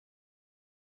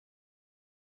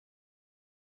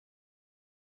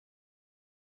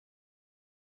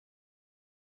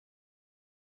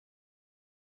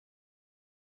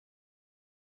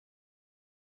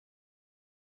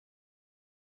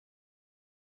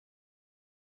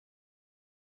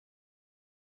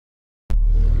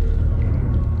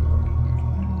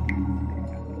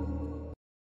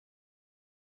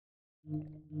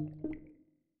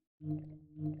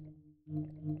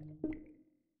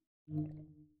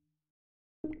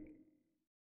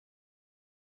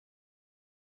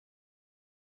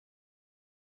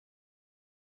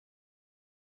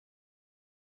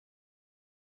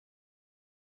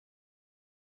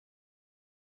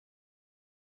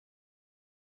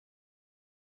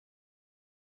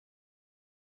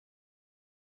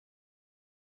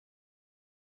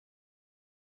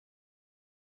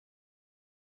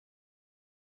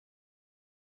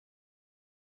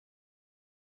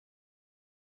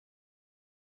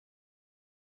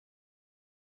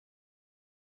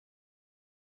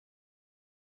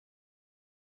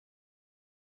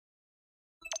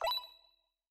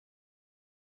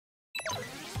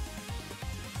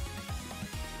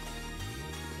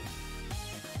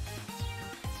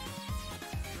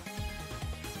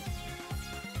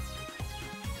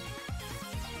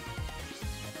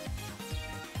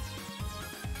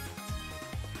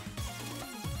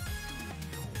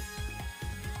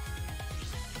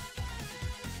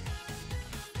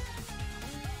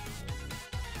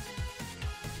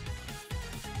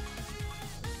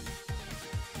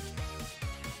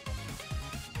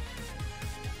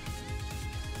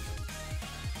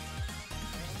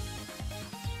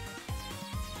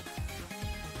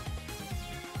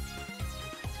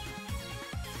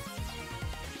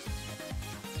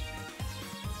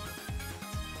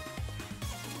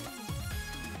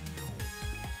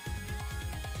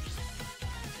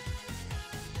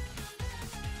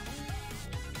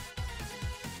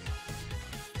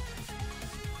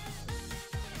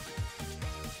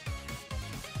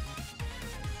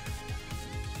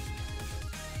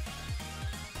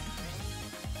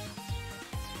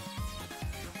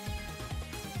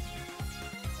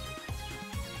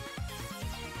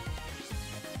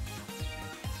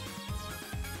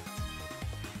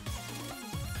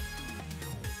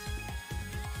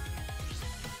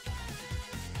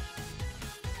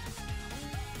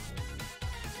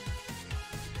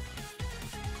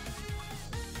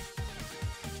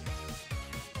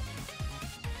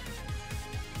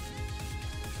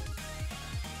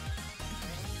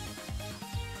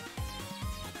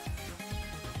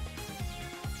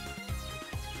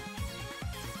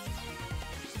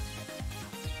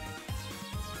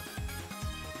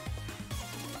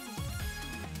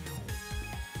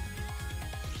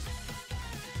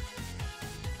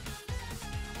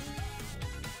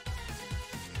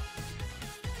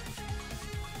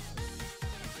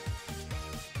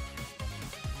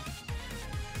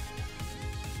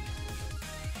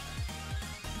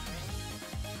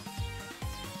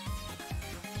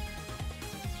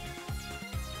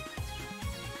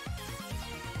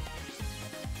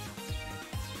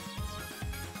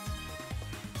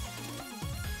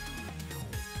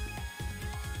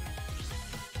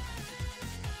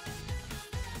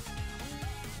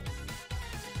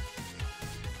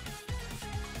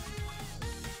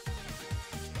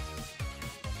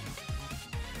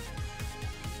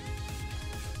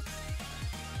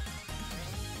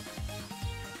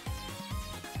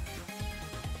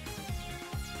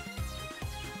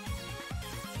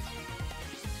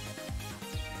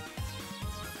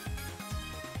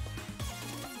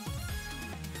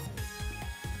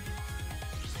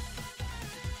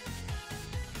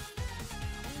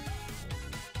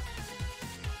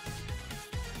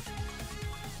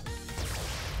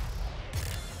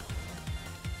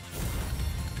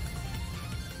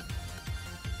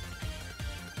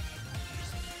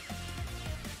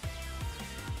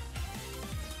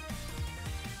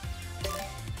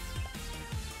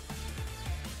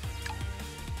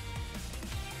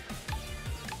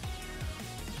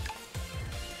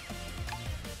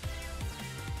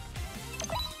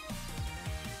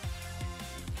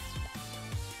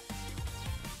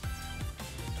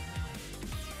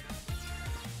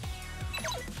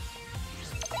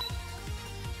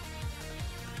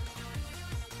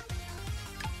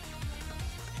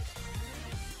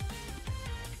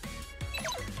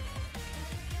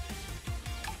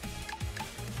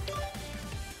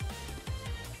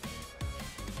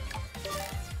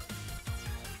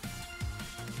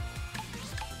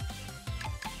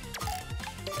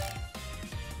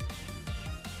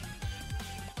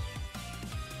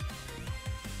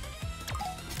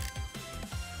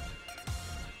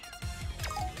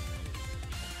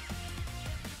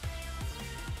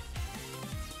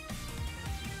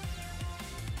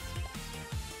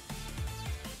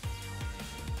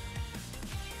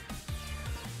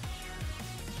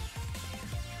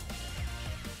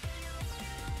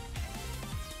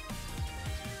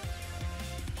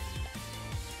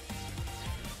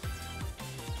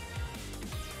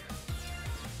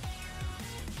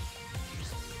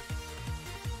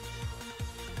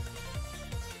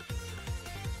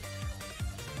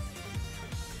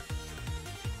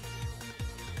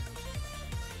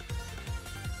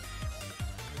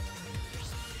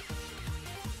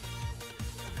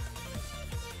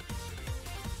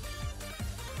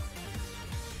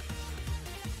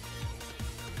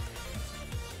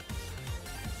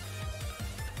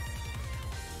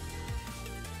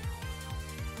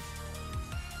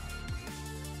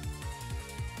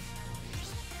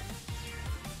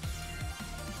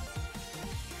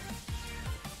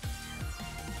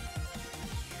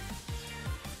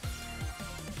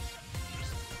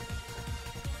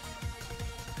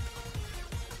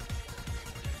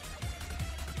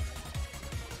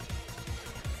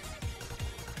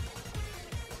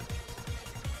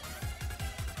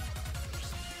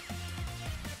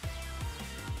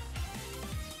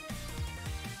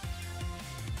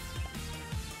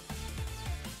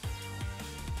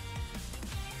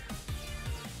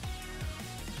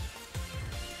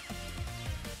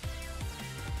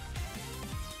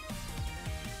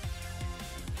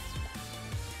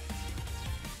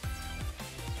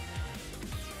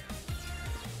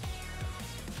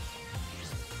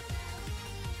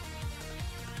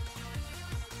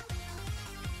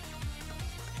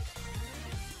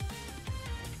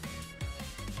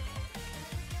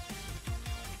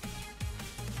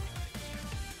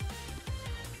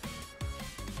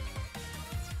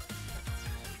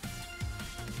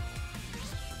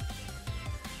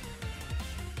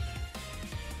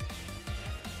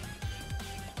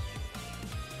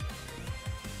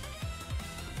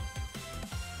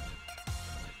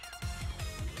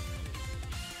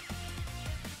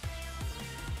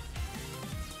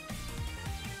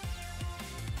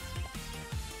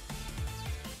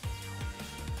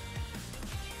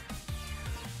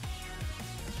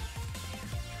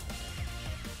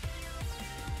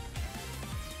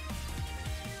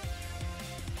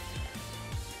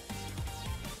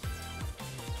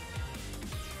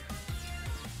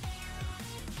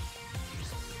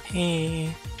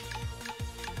Hey.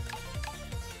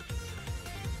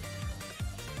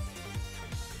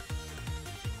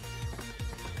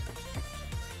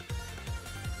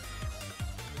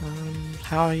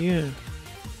 How are you?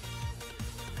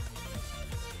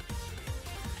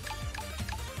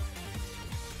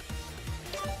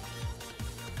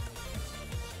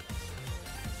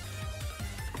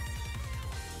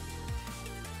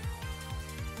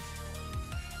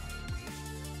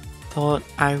 Thought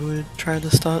I would try to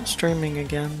start streaming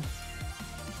again,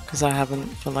 because I haven't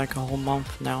for like a whole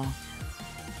month now.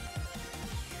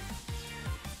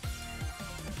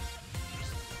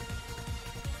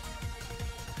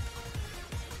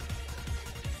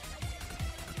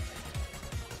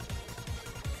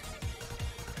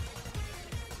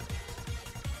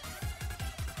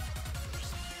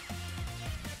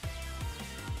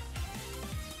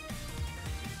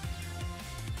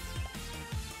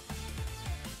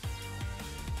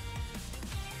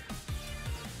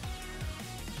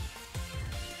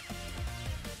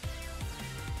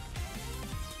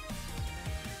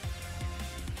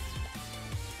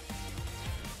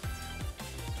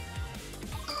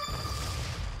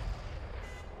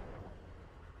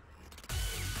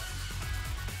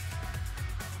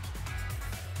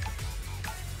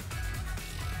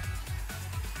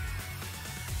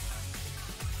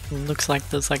 It looks like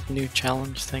there's like new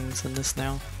challenge things in this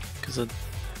now, because of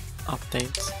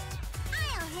updates.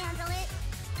 I'll handle it.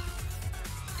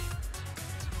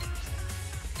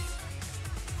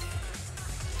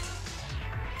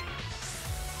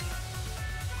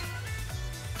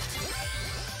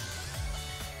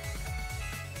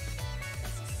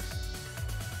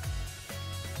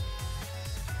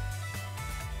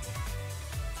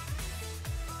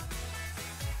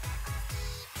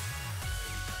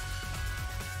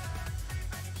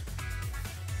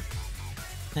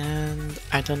 And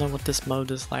I don't know what this mode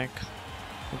is like.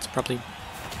 It's probably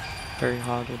very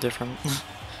hard or different. I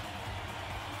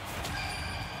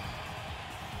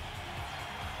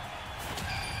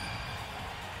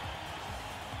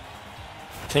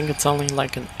think it's only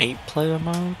like an 8-player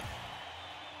mode.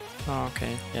 Oh,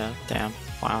 okay, yeah, damn,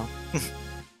 wow.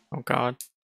 Oh god,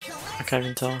 I can't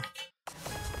even tell.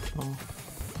 Oh.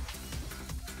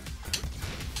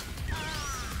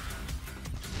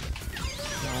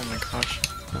 Oh my gosh.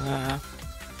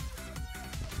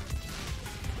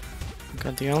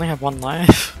 God, do you only have one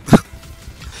life?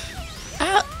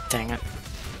 Ah! Dang it.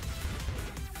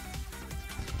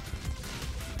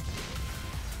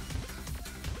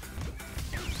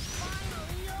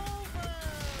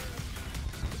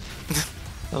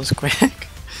 That was quick.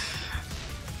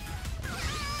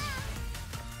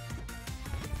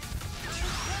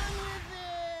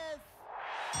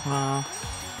 Wow.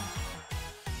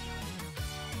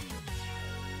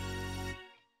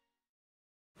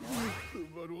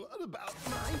 But what about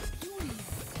my beauty?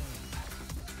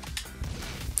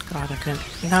 God, I couldn't.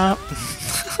 No!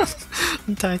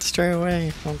 I died straight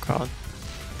away. Oh god.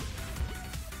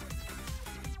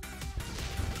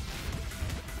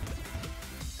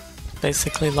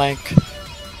 Basically like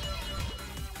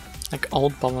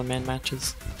old Bomberman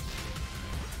matches.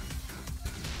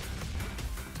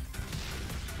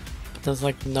 But there's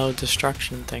like no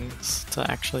destruction things to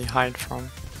actually hide from.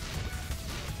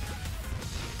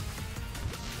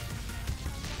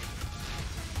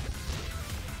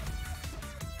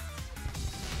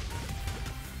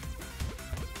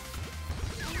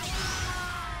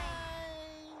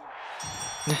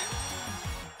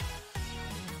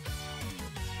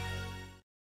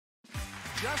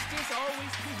 Justice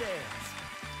always prevails.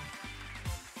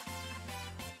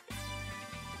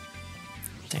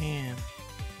 Damn.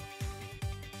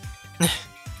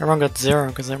 Everyone got 0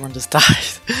 because everyone just died.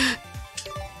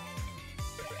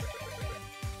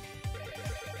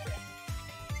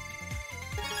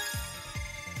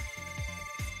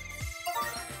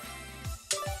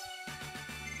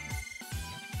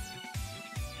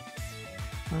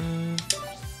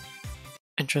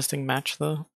 Interesting match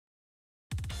though.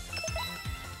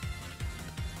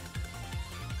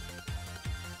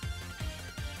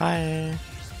 Bye.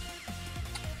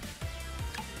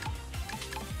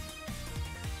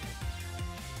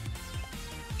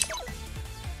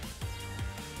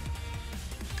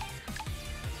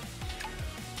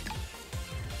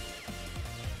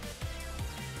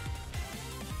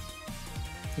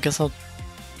 I guess I'll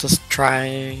just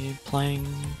try playing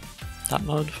that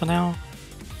mode for now.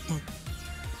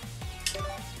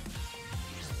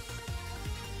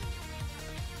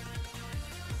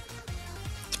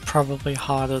 It's probably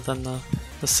harder than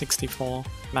the 64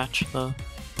 match though.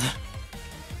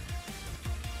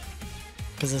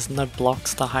 Because there's no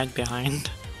blocks to hide behind.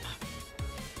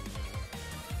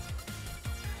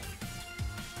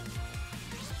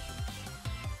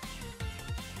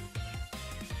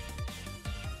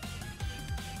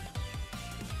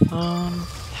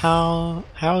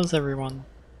 how's everyone?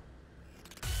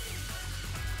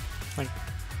 Like,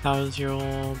 how's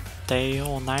your day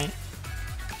or night?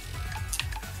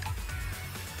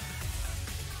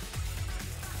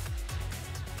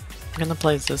 I'm gonna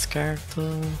play this character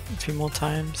a few more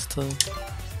times to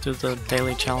do the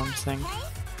daily challenge thing.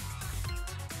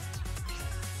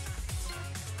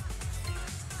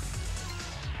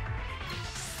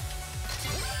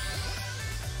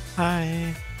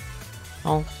 Hi.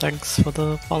 Oh, thanks for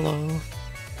the follow.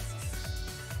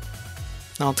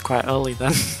 No, it's quite early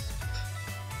then.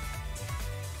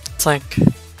 It's like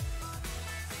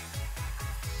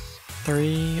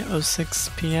 3:06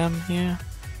 PM here.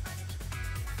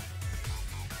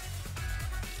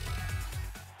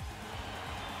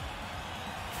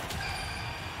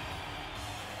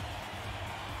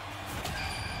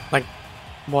 Like,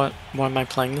 what am I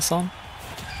playing this on?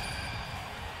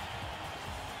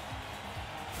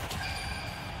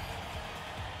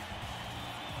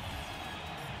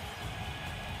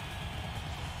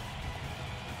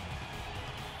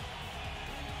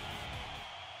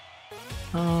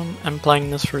 I'm playing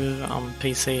this through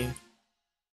PC.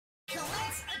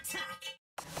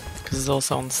 Because it's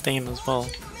also on Steam as well.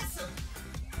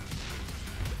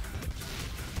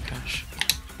 Gosh.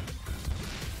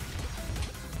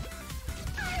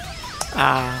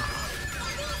 Ah.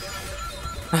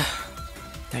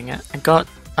 Dang it. I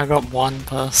got one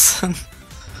person.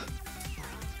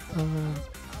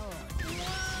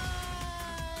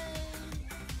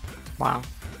 Wow.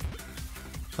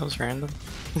 That was random.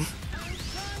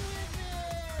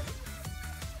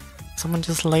 Someone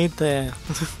just laid there.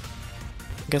 I'm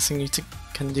guessing you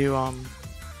can do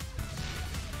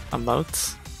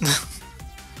emotes.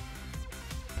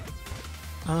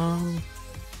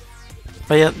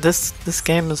 But yeah, this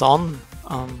game is on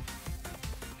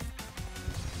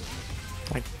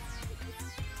like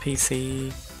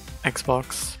PC,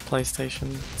 Xbox,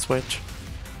 PlayStation, Switch.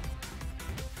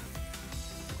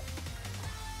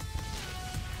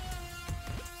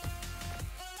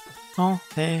 Oh,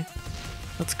 hey,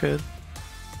 that's good.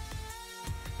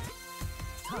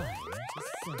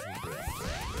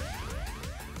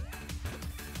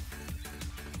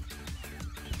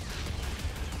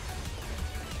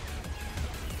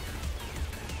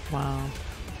 Wow.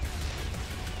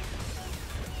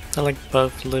 They like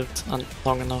both lived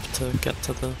long enough to get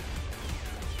to the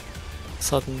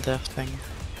sudden death thing.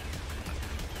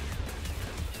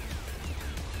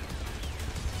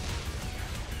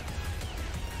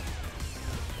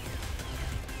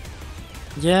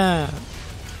 Yeah,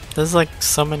 there's like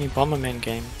so many Bomberman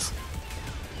games.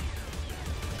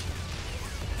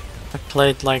 I've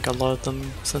played like a lot of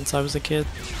them since I was a kid.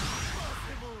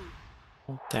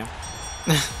 Oh damn.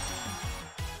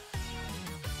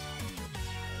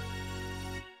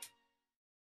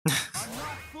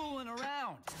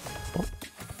 Oh,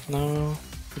 no,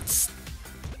 it's...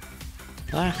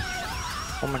 Ah.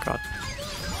 Oh my god.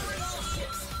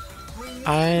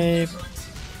 I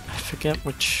forget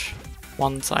which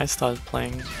ones I started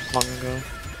playing long ago.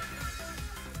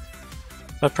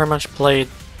 I pretty much played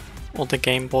all the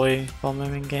Game Boy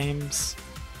Bomberman games,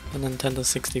 the Nintendo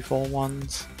 64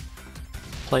 ones,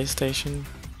 PlayStation.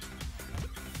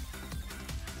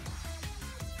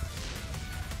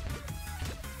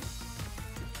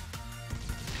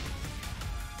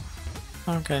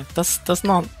 Okay, that's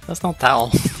not that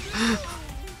old.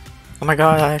 Oh my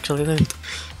god, I actually lived.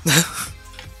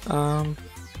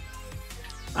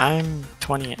 I'm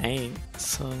 28,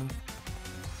 so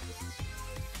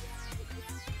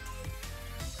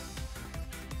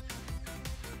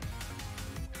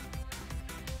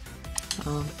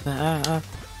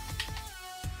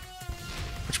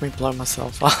watch me blow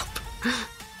myself up.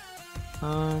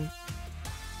 Oh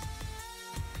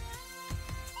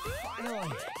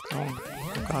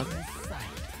god.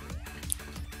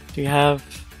 Do you have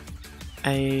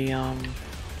a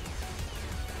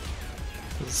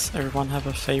does everyone have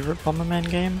a favorite Bomberman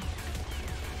game?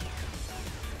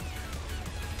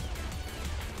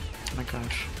 Oh my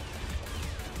gosh.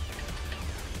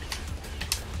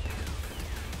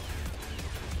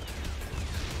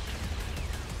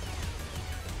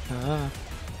 Oh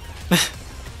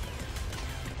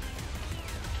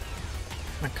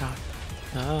my god.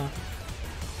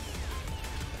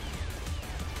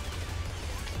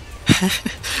 I'm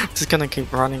just gonna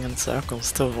keep running in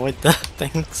circles to avoid the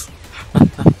things. Oh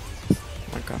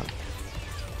my god.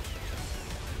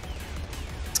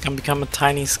 It's gonna become a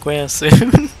tiny square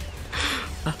soon.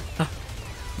 Oh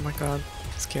my god,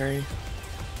 scary.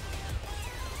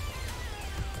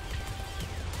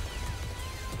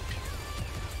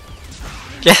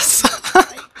 Yes!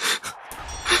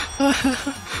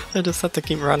 I just have to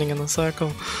keep running in a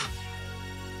circle.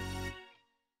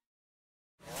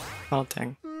 Oh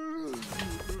dang. I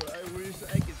wish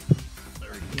I could. Oh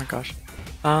my gosh.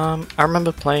 I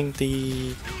remember playing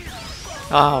the...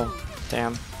 Oh,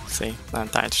 damn. See, I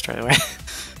died straight away.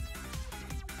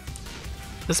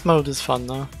 This mode is fun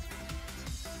though.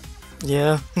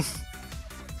 Yeah.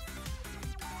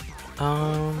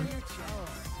 Let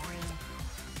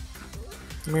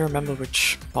me remember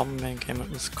which Bomberman game it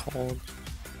was called.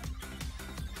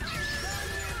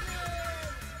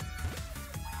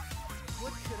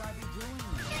 What could I be doing?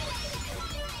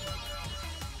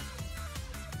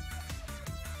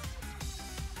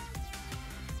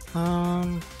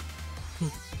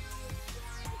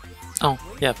 Oh,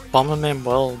 yeah, Bomberman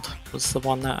World was the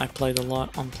one that I played a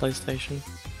lot on PlayStation.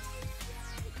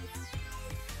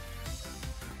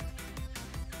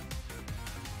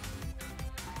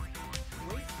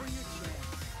 Wait for your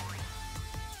chance.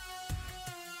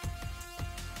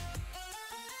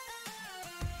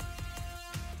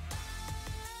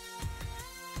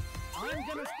 I'm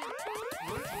gonna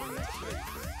wait for your chance.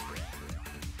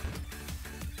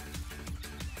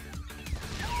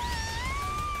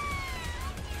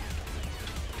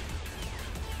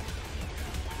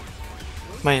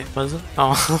 Wait, was it?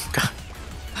 Oh, god.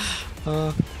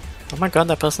 Oh my god,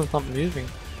 that person's not moving.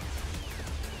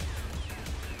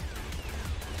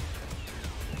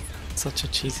 Such a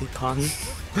cheesy pun.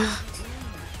 Oh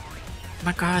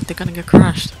my god, they're gonna get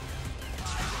crushed.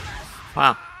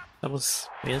 Wow, that was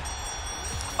weird.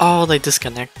 Oh, they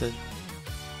disconnected.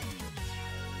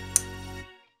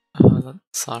 Oh, that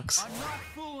sucks. I'm not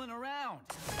fooling around.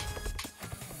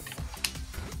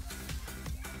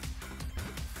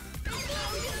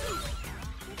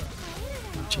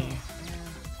 Emoji.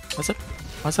 Why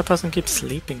does that person keep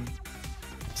sleeping?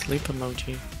 Sleep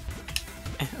emoji.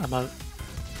 I'm out.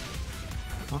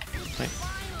 Oh, wait.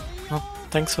 Oh,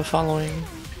 thanks for following.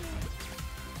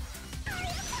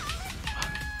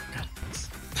 God.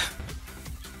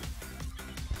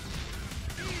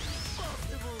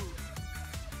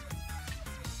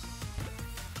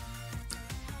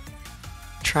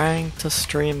 Trying to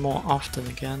stream more often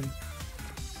again,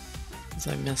 as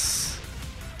I miss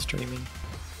streaming.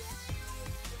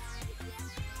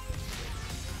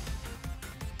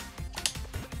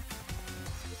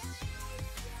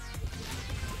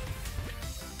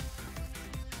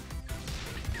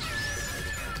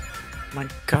 My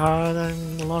god,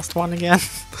 I'm the last one again.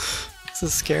 This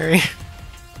is scary.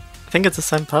 I think it's the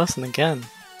same person again.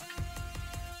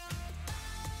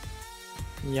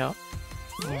 Yup.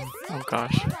 Oh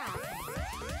gosh.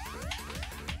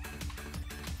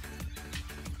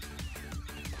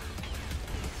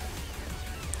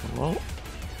 Whoa.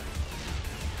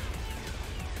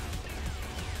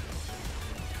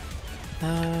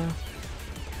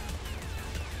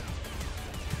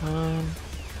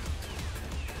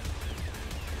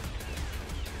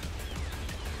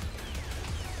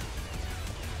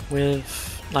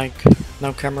 With, like,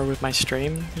 no camera with my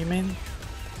stream, you mean?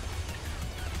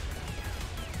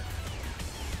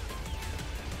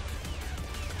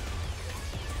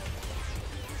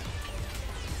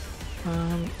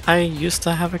 I used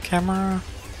to have a camera,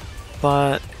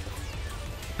 but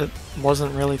it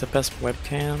wasn't really the best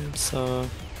webcam, so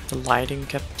the lighting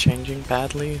kept changing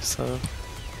badly, so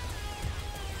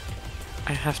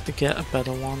I have to get a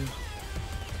better one.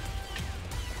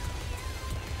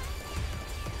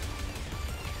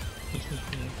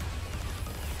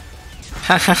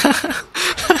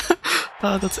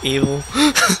 Oh, that's evil.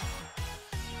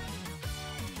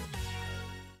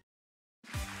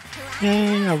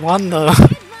 Yay, I won though.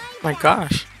 My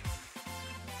gosh.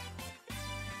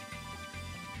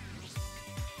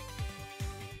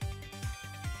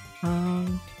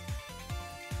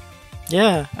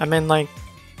 Yeah, I mean, like,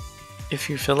 if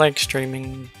you feel like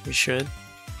streaming, we should.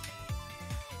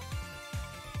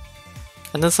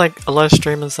 And there's like a lot of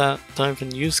streamers that don't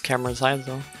even use cameras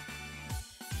either.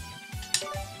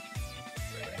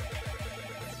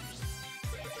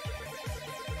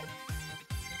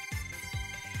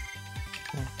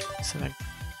 So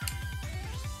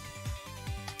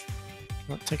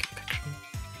I'll take a picture.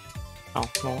 Oh,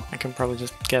 well, I can probably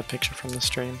just get a picture from the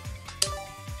stream.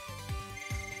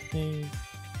 Hey.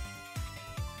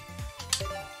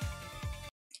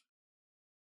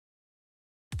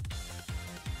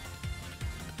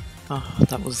 Oh,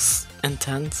 that was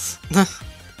intense.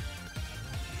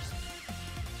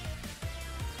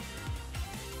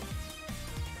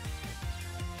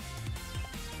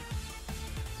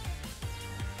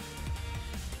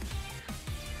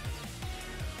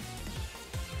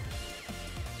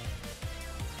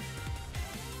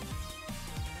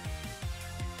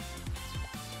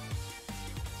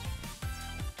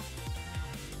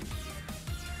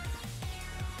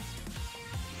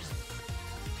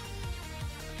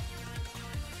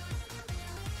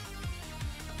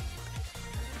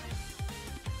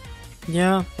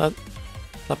 Yeah, that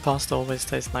pasta always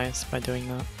tastes nice by doing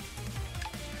that.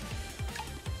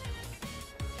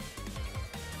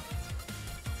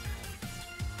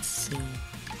 Let's see.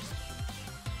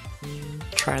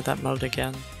 Try that mode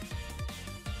again.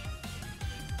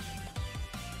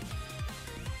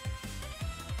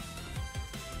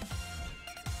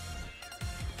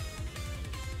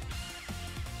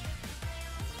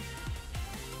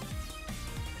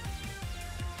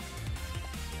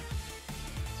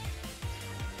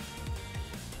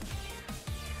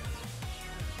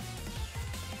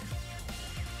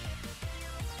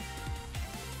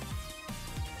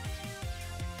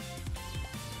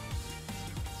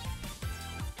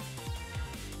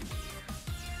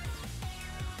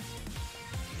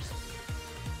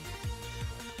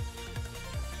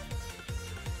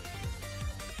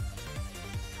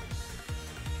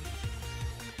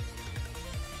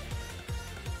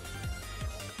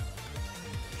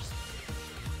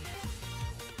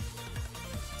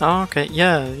 Oh, okay,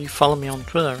 yeah, you follow me on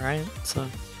Twitter, right? So,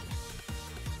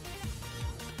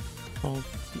 well,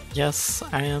 yes,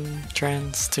 I am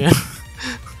trans too.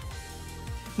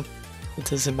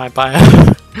 It is in my bio.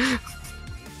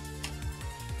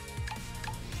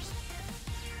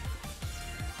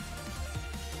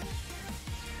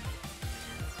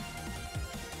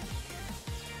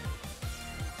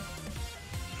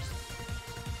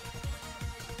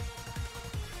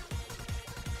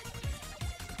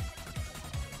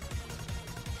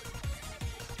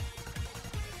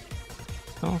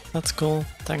 Oh, that's cool.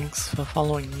 Thanks for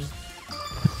following me.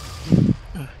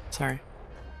 Sorry.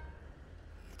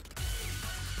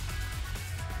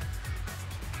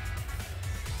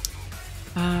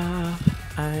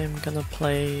 I'm gonna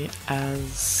play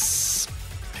as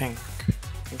Pink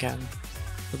again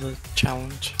for the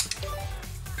challenge.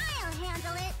 I'll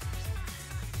handle it.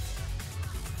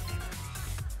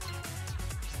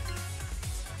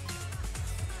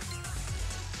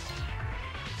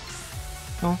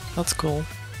 Oh, that's cool.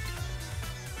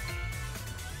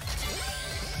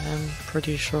 I'm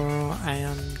pretty sure I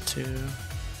am too.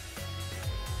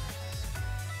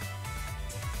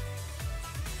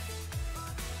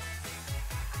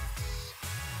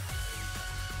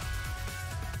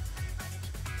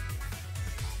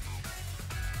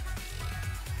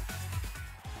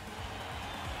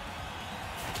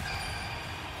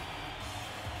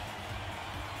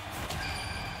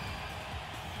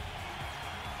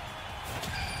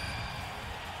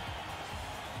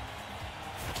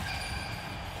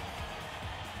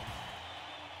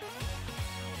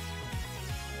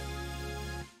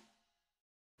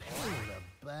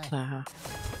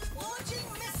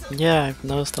 Yeah, I've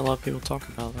noticed a lot of people talk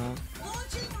about that.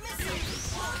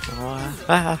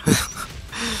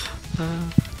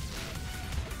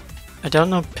 I don't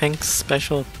know Pink's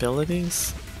special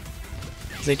abilities,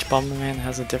 because each Bomberman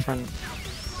has a different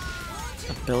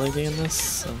ability in this,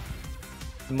 so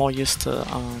I'm more used to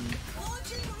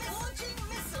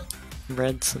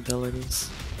Red's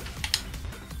abilities.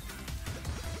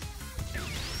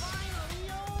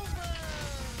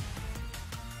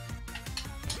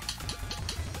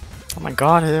 Oh my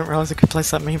god, I didn't realize I could place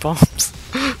that many bombs.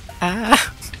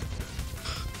 Ah!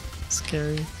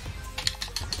 Scary.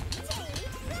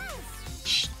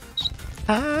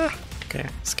 Ah! Okay,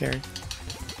 scary.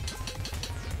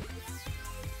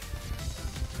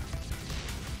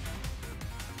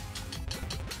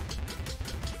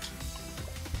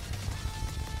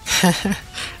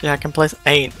 Yeah, I can place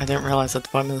 8. I didn't realize at the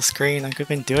bottom of the screen I could have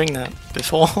been doing that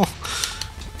before.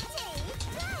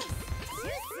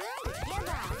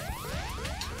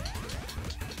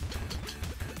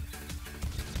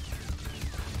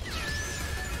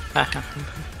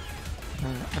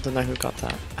 I don't know who got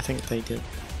that. I think they did.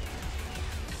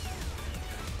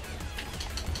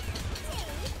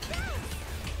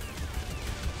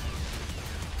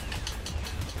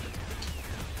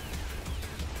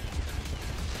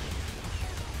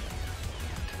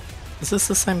 Is this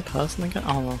the same person again?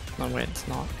 Oh no, no wait, it's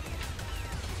not.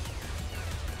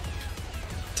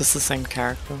 Just the same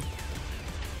character.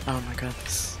 Oh my god,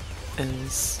 this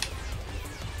is...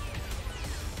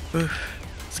 Oof,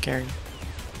 scary.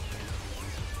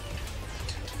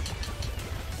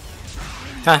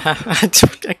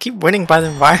 I keep winning by the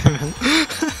environment.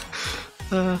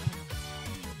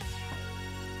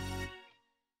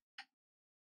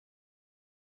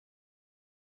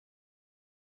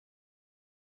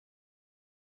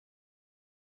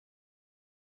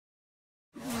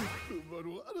 But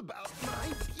what about my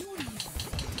beauty?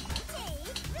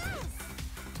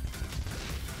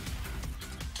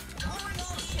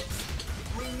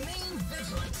 Remain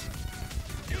vigilant.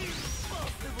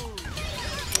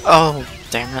 Oh,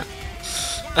 damn it.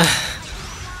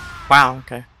 Wow,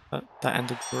 okay. That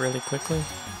ended really quickly.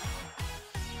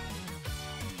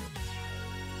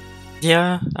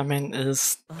 Yeah, I mean, it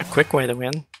is a quick way to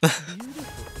win.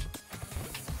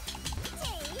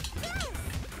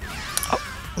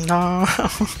 No!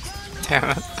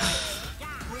 Damn it.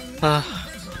 I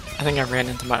think I ran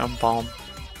into my own bomb.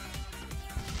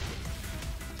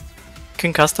 You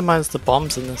can customize the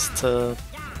bombs in this to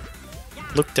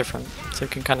look different, so you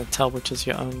can kind of tell which is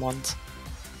your own ones.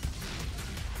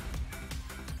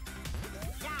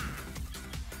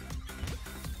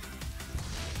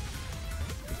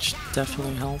 Which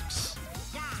definitely helps.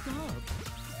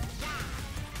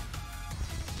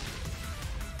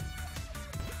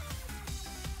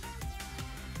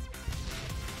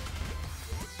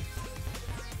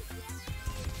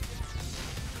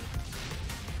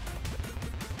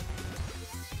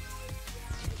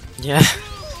 Yeah.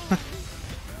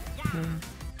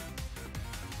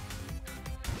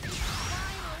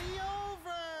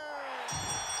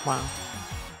 Wow.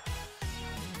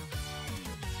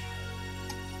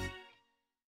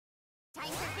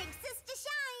 Time for Big Sis to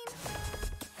shine.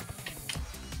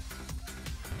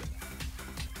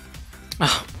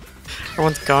 Oh,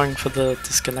 everyone's going for the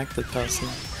disconnected person.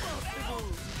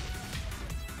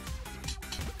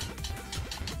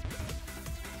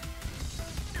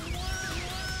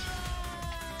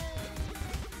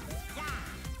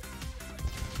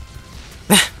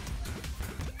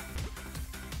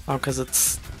 Oh, because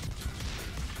it's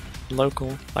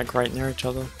local, like right near each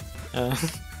other.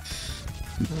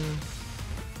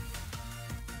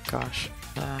 Gosh.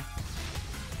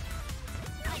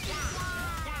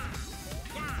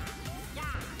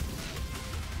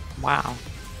 Wow.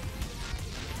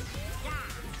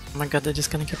 Oh my god, they're just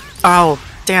gonna get. Oh,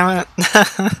 damn it!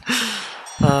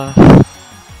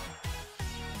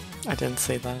 I didn't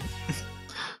say that.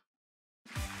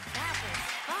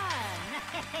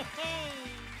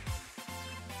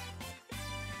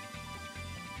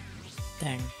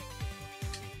 Dang.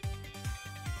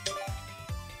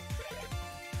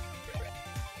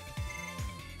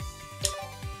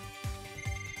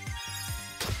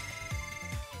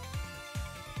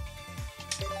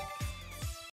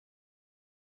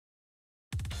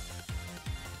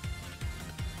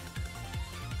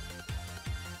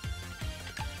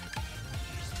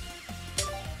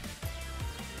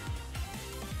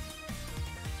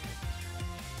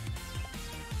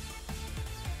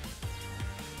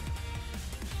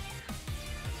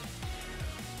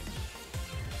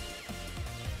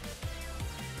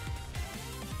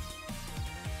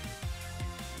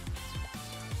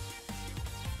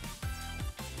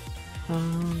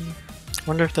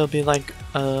 Wonder if there'll be like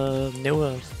a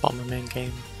newer Bomberman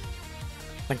game.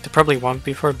 Like there probably won't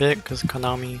be for a bit because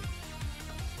Konami,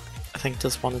 I think,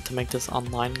 just wanted to make this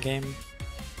online game.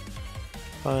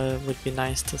 But it would be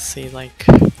nice to see like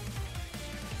a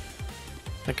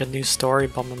new story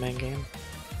Bomberman game.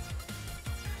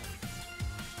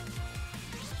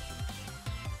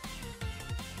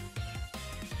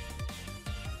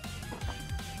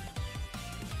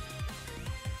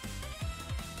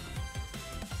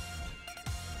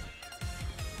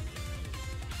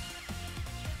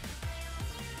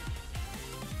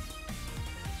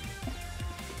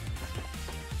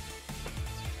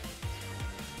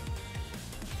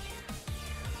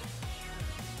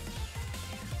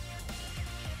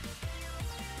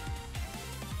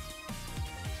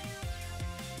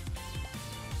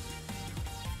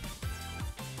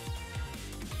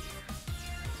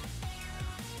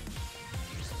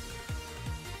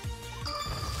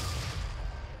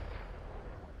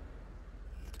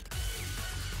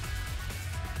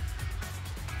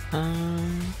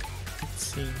 Let's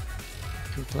see. You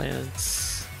can play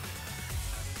as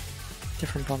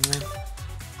different Bomberman.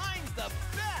 I'm the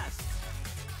best.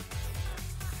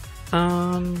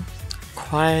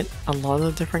 Quite a lot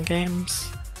of different games.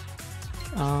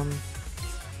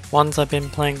 Ones I've been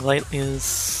playing lately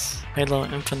is Halo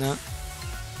Infinite.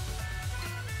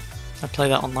 I play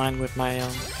that online with my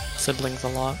siblings a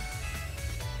lot.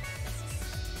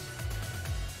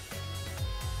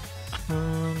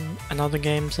 And other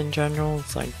games in general,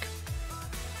 it's like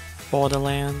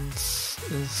Borderlands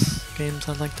is games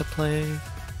I like to play.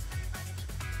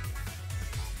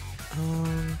 I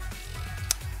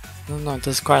don't know,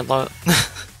 there's quite a lot.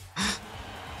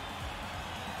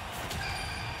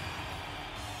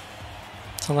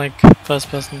 So like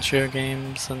first-person shooter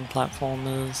games and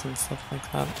platformers and stuff like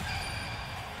that.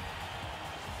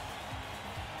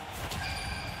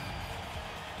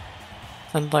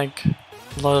 And like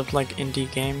a lot of like indie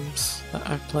games that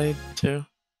I've played too.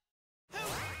 Who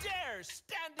dare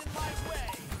stand in my way?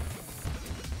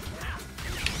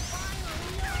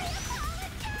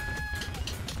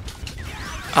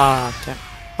 Ah, damn.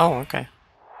 Oh, okay.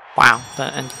 Wow,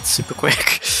 that ended super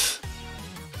quick.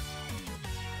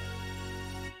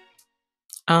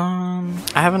 I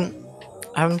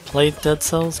haven't played Dead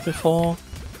Cells before.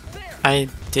 I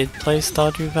did play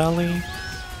Stardew Valley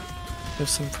with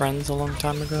some friends a long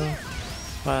time ago,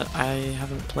 but I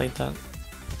haven't played that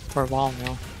for a while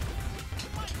now.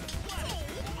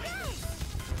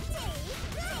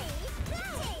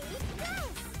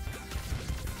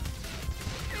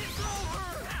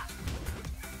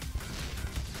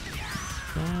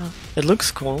 Yeah, it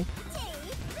looks cool.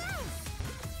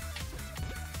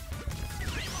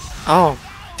 Oh,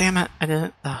 damn it! I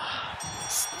didn't.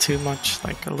 It's too much,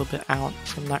 like a little bit out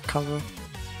from that cover.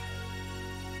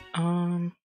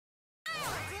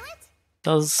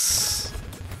 Does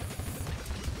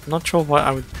I'm not sure what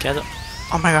I would get it.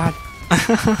 Oh my god!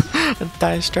 I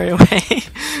died straight away.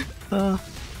 I'm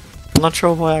not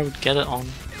sure what I would get it on.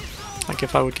 Like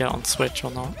if I would get it on Switch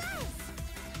or not.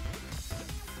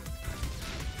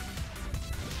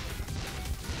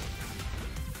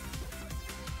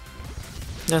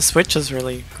 Yeah, Switch is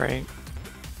really great.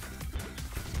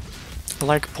 I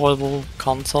like portable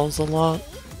consoles a lot.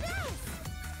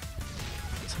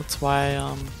 So that's why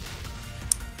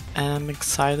I'm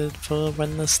excited for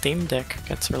when the Steam Deck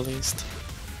gets released.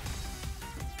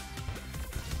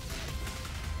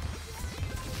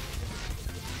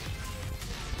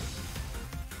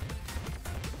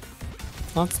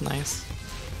 That's nice.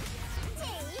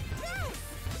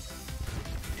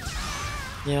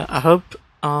 Yeah, I hope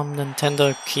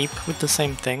Nintendo keep with the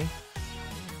same thing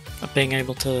of being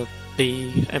able to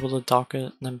dock it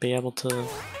and then be able to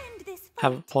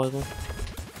have it portable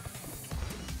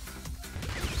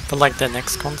for like the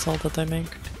next console that they make.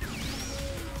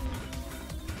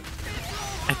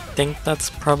 I think that's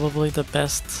probably the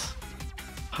best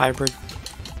hybrid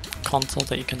console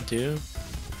that you can do,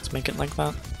 to make it like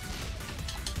that.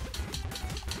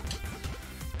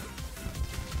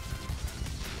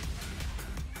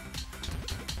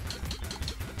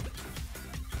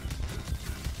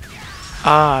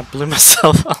 Ah, I blew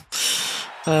myself up.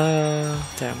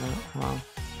 Damn it. Wow.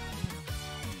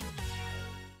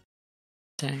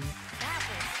 Dang.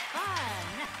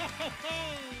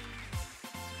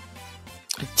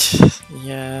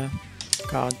 Yeah.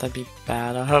 God, that'd be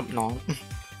bad. I hope not.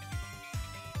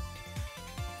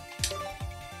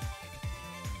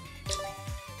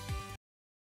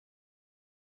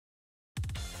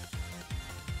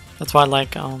 That's why I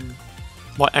like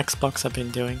what Xbox have been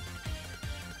doing.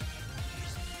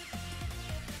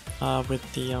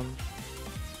 With the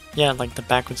yeah, like the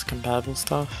backwards compatible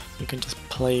stuff. You can just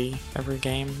play every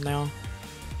game now.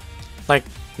 Like,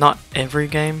 not every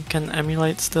game can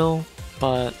emulate still,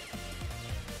 but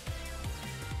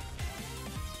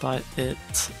it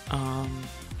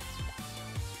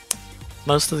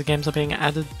most of the games are being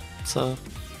added, so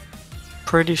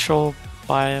pretty sure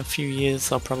by a few years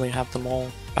they'll probably have them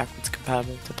all backwards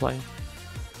compatible to play.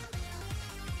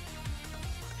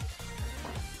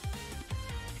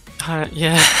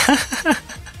 Yeah.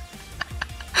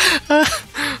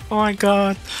 Oh my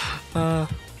god. Right,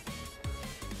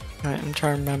 I'm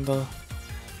trying to remember.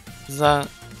 Is that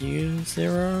you,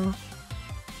 Zero?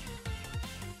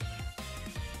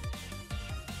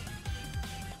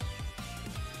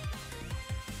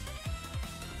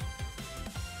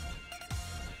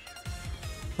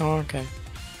 Oh, okay.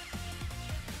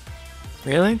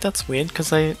 Really? That's weird, because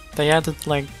they added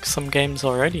like some games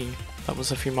already. That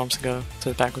was a few months ago to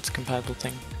the backwards compatible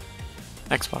thing.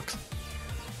 Xbox.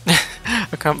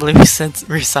 I can't believe we said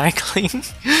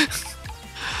recycling.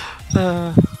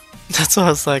 That's what I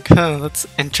was like, huh, that's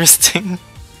interesting.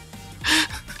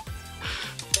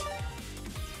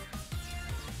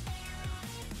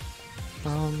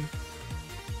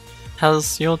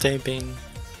 How's your day been?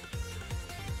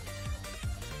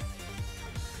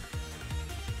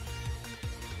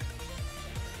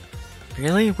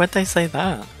 Really? Why'd they say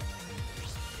that?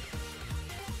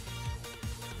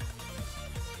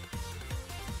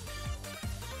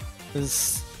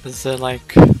 Is there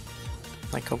like a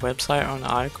website or an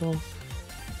article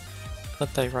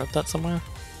that they wrote that somewhere?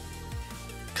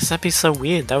 Cause that'd be so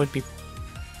weird. That's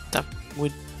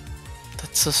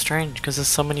so strange. Because there's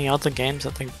so many other games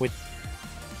that they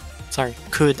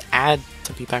could add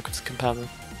to be backwards compatible.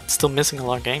 It's still missing a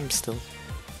lot of games still.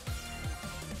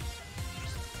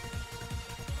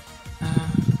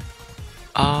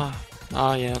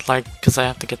 Oh yeah, like because I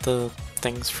have to get the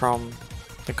things from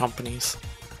the companies.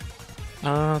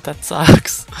 Oh, that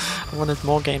sucks. I wanted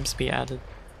more games to be added.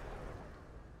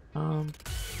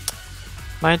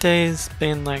 My day's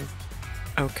been like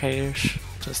okay-ish.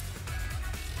 Just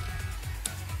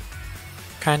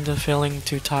kind of feeling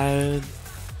too tired,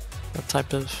 that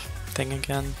type of thing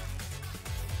again,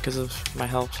 because of my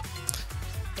health.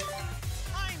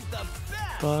 I'm the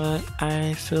best. But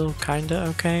I feel kinda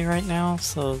okay right now,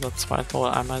 so that's why I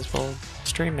thought I might as well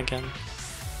stream again.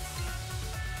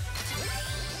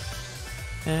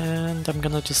 And I'm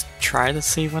gonna just try to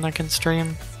see when I can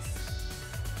stream.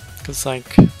 Cause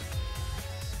like,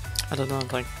 I don't know,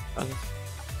 like,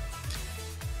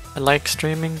 I like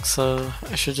streaming, so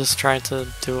I should just try to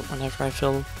do it whenever I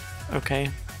feel okay.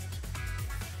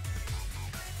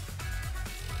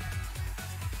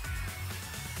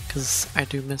 Cause I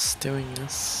do miss doing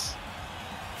this.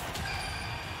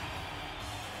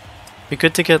 Be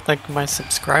good to get like my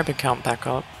subscriber count back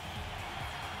up.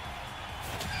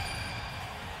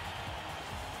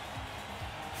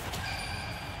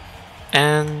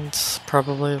 And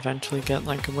probably eventually get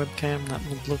like a webcam that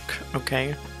would look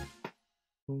okay.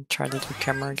 And try to do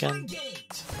camera again.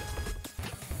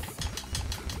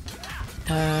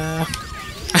 Damn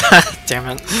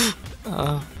it.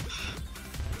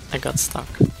 I got stuck.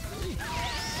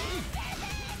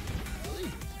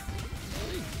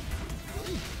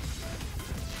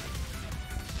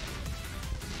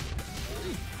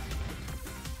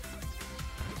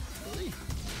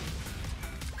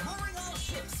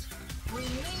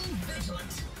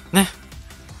 Nah.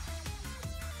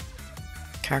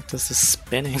 Character's just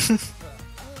spinning.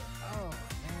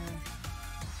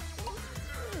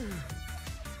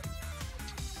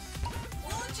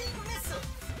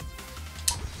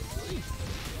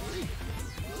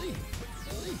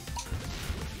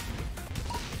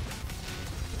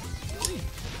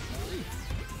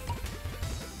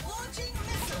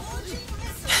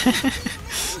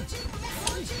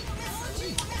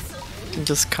 You can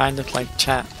just kind of like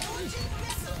chat.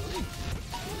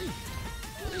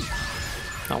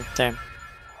 Oh damn.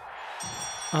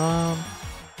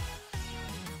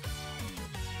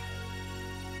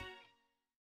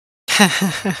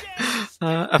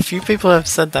 A few people have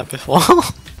said that before.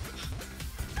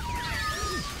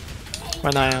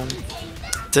 When I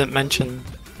didn't mention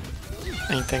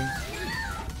anything.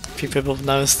 A few people have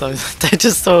noticed though, they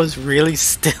just thought I was really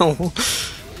still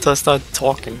until I started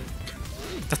talking.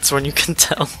 That's when you can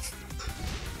tell.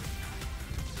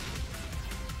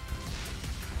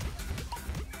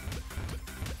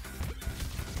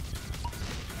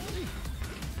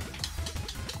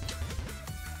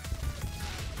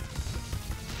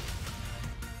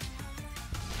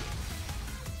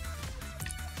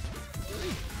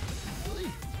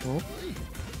 Oh.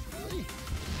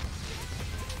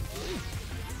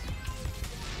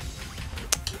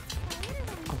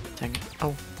 Oh, dang it.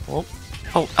 Oh, oh.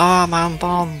 Oh, ah, my own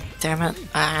bomb! Damn it!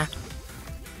 Ah!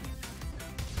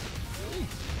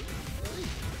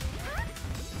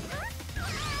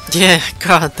 Yeah,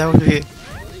 God, that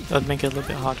would make it a little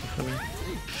bit harder for me.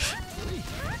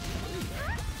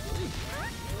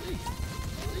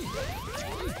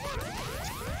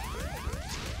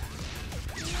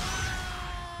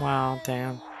 Wow,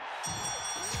 damn.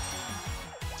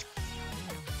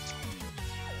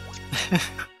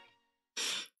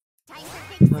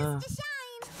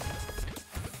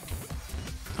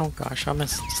 Oh gosh, I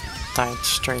almost died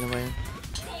straight away.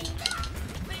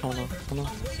 Oh no, oh no.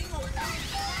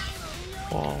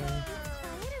 Whoa.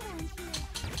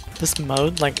 This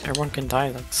mode, like, everyone can die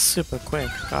like super quick,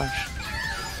 gosh.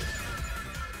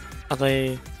 Are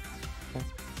they... Oh,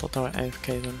 thought they were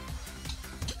AFK then.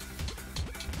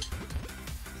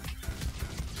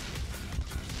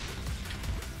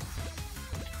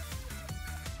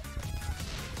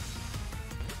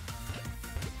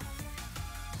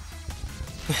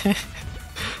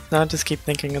 Now I just keep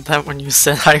thinking of that when you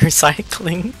said high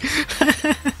recycling.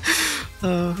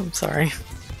 Oh, I'm sorry.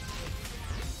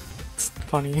 It's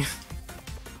funny.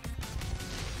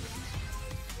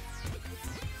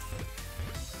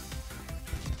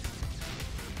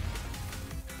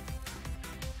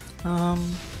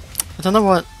 I don't know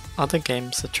what other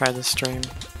games to try to stream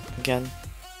again.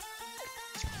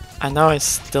 I know I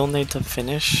still need to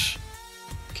finish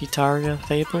Guitaria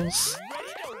Fables.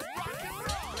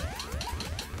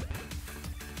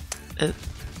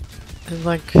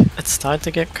 It started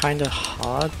to get kinda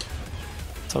hard,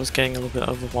 so I was getting a little bit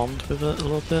overwhelmed with it a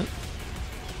little bit.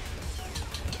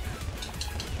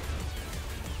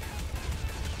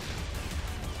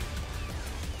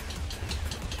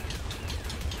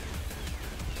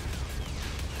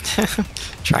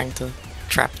 Trying to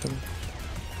trap them.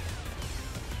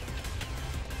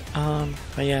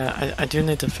 But yeah, I do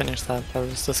need to finish that, but it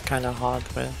was just kinda hard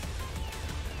where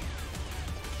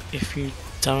if you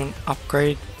don't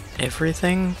upgrade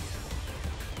everything,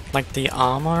 like the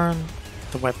armor and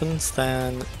the weapons,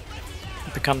 then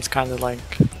it becomes kind of like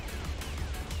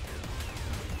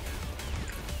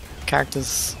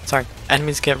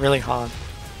enemies get really hard.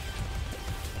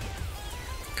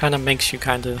 Kind of makes you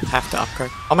kind of have to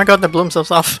upgrade. Oh my god, they blew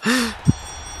themselves off!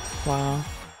 Wow.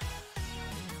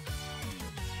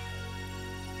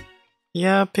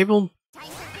 Yeah, people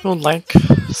like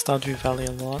Stardew Valley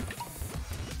a lot.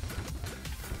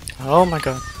 Oh my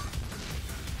god.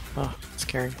 Oh,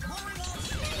 scary.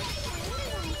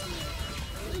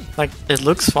 Like, it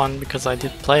looks fun because I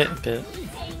did play it a bit.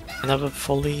 I never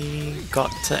fully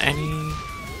got to any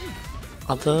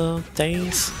other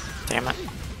days. Damn it.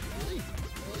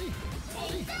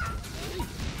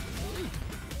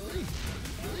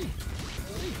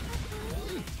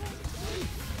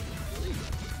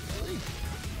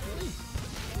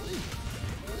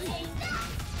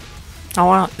 Oh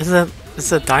wow, is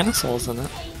there dinosaurs in it?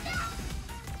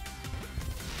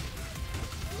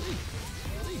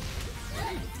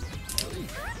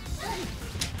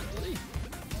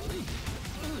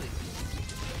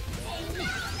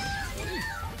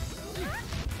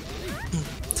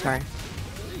 Sorry.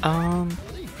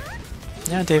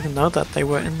 Yeah, I didn't even know that they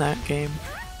were in that game.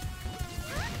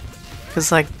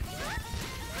 Cause like,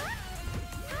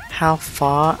 how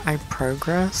far I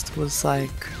progressed was like,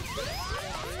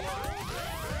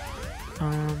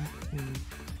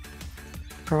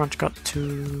 pretty much got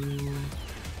to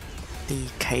the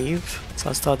cave, so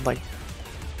I started like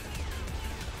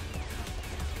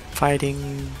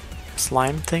fighting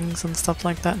slime things and stuff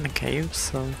like that in the cave,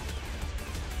 so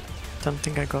don't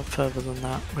think I got further than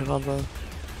that with other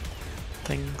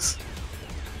things.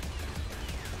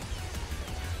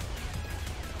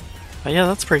 But yeah,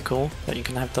 that's pretty cool that you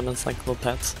can have them as like little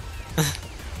pets.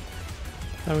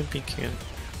 That would be cute.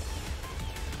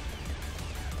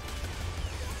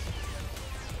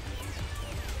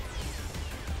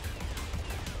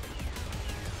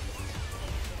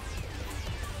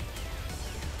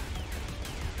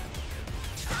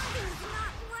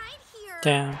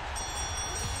 Damn.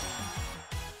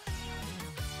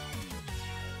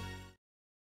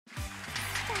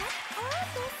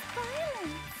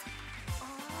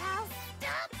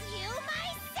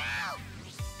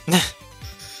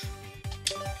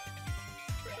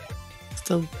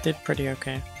 Still did pretty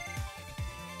okay.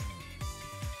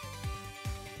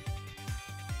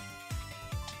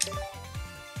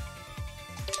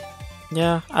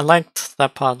 Yeah, I liked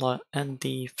that part a lot, and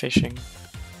the fishing.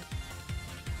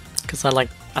 Because I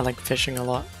like fishing a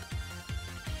lot.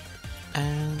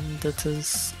 And it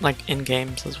is like in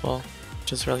games as well,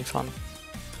 which is really fun.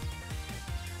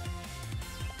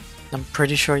 I'm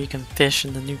pretty sure you can fish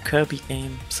in the new Kirby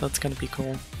game, so it's gonna be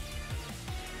cool.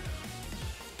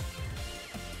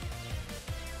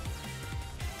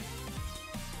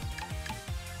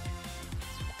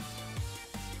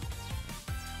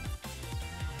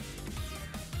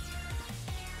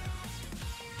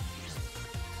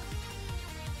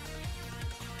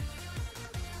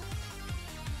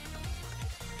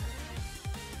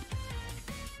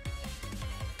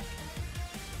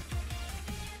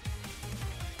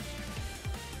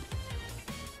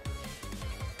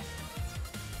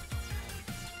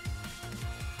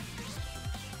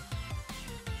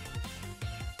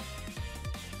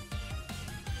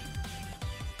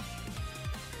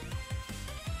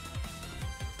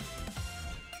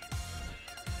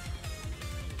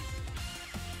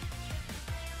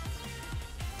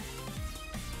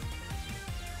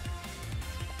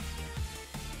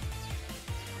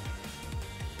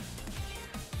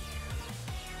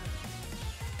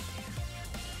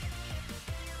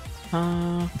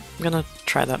 I'm gonna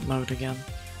try that mode again.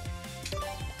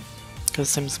 Because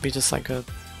it seems to be just like a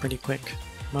pretty quick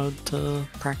mode to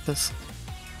practice.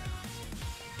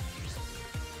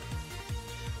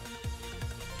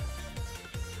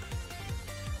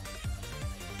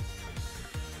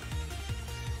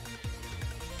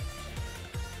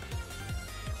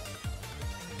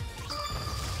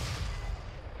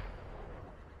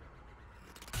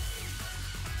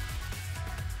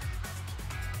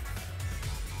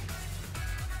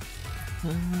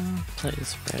 Play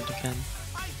as red again.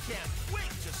 I can't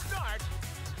wait to start.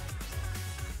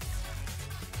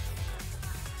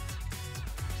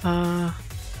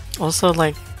 Also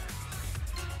like,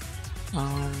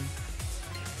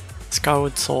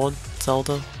 Skyward Sword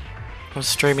Zelda. I was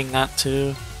streaming that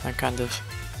too. I kinda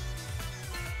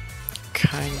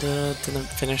didn't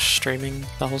finish streaming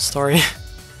the whole story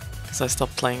because I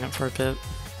stopped playing it for a bit.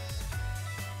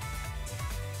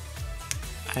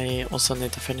 I also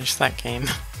need to finish that game.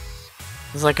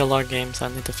 There's like a lot of games I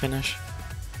need to finish.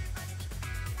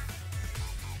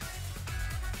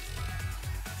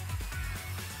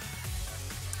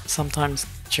 Sometimes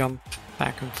jump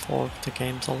back and forth the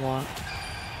games a lot.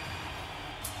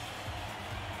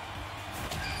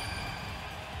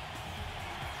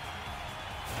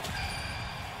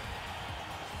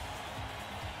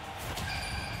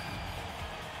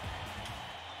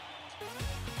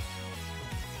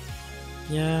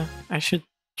 Yeah, I should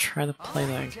try to play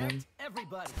that again.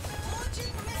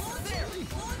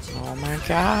 Oh my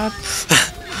god.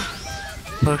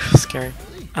 Oh, scary.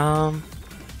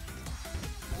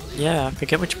 Yeah, I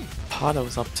forget which part I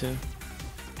was up to.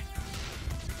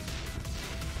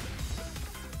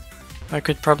 I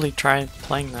could probably try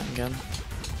playing that again.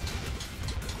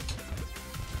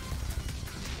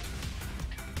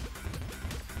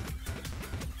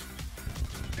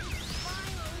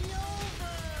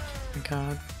 Oh my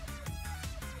god.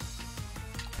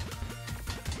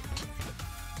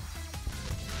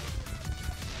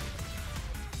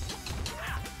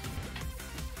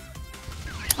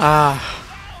 Ah.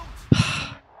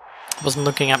 Wasn't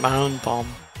looking at my own bomb.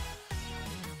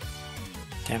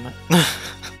 Damn it.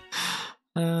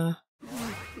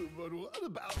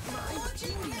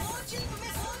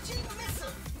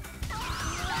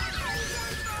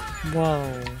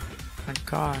 Whoa. My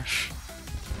gosh.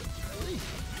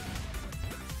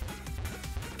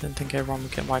 Didn't think everyone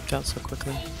would get wiped out so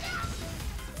quickly.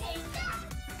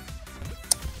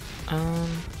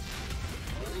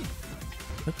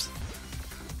 Oops.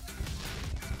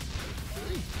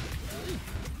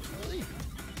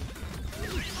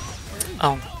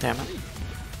 Oh, damn it.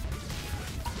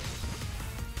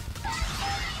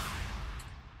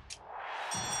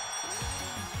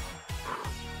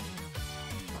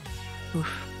 Oof.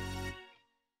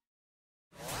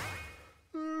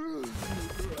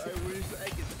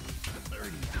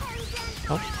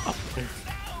 Oh, oh.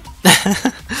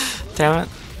 Damn it.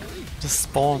 Just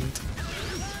spawned.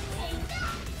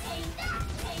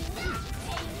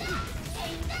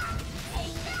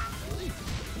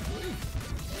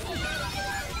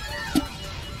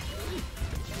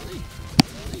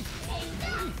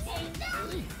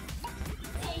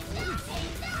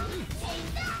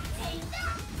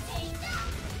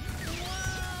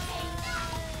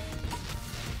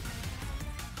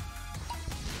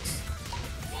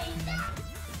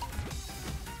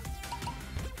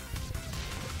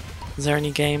 Is there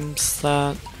any games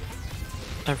that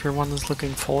everyone is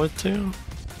looking forward to?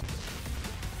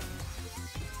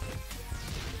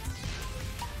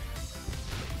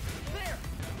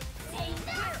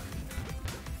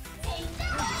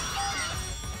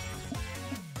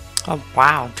 Oh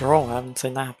wow, draw! I haven't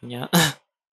seen that happen yet.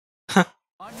 I'm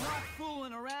not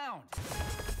fooling around.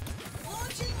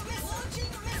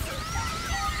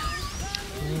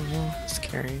 Oh,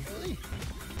 scary.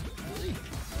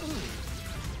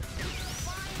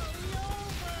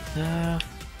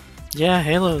 Yeah,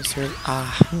 Halo's really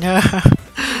no.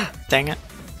 Dang it.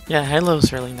 Yeah,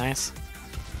 Halo's really nice.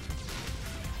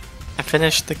 I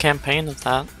finished the campaign of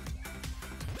that.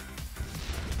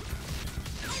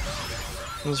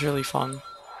 It was really fun.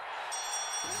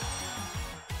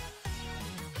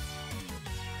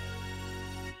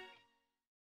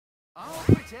 I'll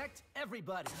protect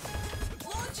everybody.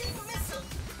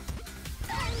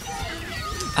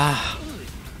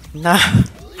 No.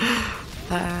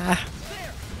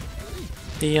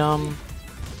 The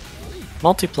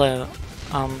multiplayer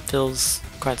feels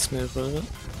quite smooth with it.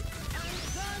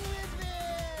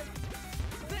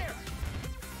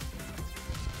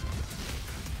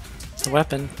 The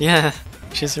weapon, yeah,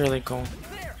 she's really cool.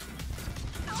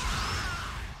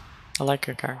 I like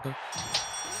her character.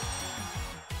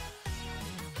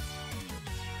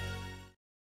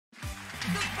 The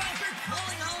Viper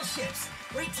calling all ships.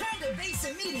 Return to base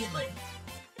immediately.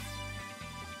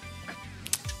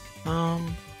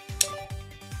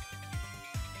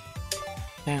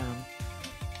 Damn.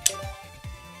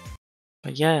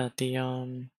 But yeah, the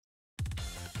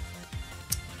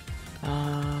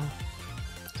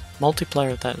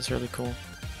multiplayer of that is really cool.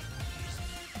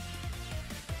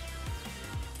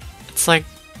 It's like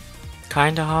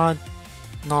kinda hard,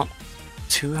 not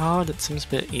too hard. It seems a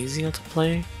bit easier to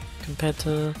play compared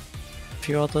to a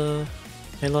few other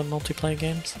Halo multiplayer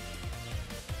games.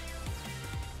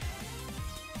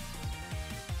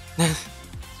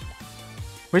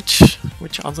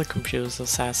 Which other computers are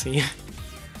sassy?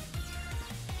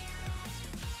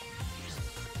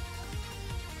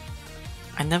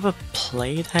 I never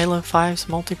played Halo 5's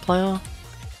multiplayer,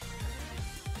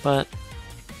 but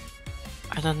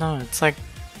I don't know, it's like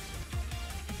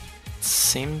it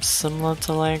seems similar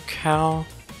to like how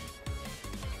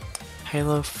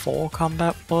Halo 4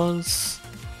 combat was,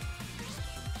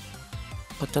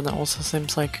 but then it also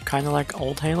seems like kinda like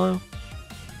old Halo.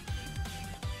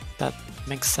 That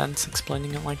makes sense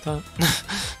explaining it like that.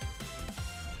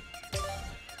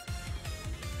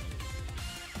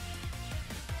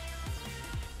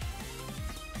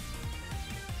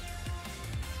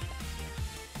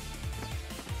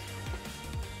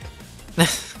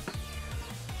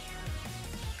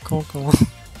 Cool, cool.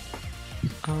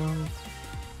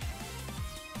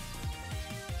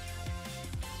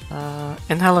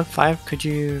 In Halo 5, could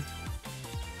you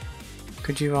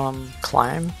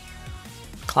climb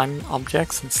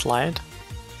objects and slide?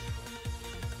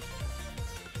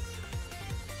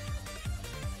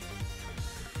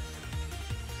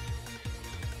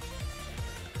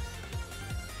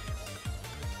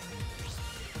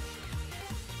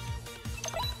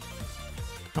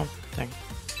 Oh, dang.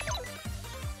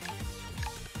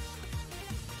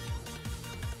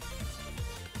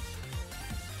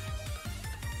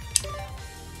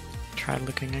 Try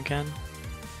looking again.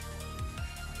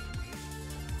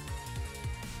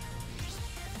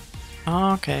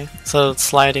 Oh, okay. So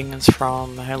sliding is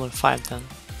from Halo 5 then.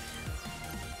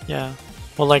 Yeah.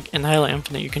 Well, like in Halo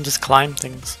Infinite you can just climb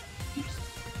things.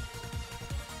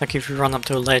 Like if you run up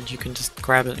to a ledge you can just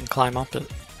grab it and climb up it.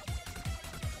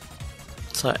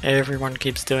 So everyone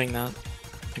keeps doing that.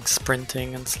 Like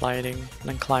sprinting and sliding and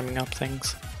then climbing up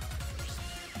things.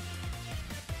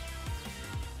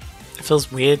 It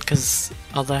feels weird because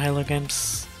other Halo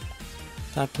games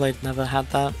that I played never had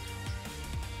that.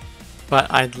 But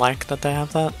I like that they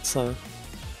have that, so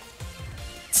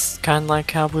it's kind of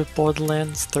like how with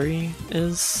Borderlands 3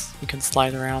 is. You can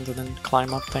slide around and then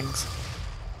climb up things.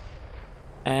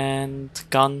 And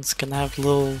guns can have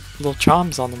little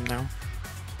charms on them now.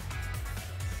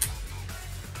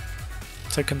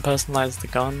 So you can personalize the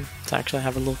gun to actually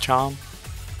have a little charm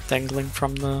dangling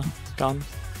from the gun,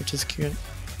 which is cute.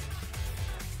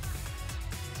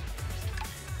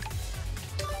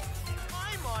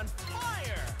 I'm on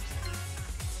fire!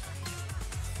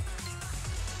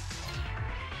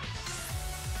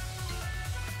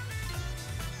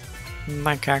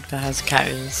 My character has cat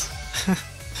ears,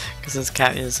 because there's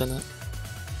cat ears in it.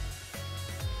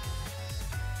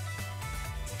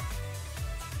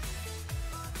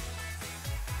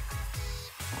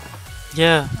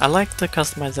 Yeah, I like the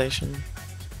customization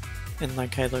in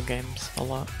like Halo games a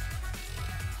lot.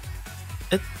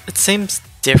 It seems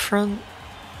different.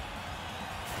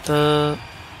 The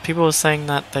people were saying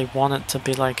that they want it to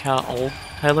be like how old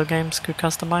Halo games could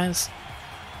customize.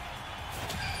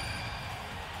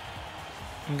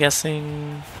 I'm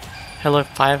guessing Halo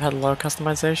 5 had low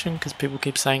customization because people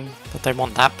keep saying that they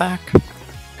want that back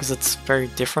because it's very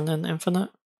different in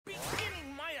Infinite.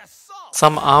 Beginning my assault!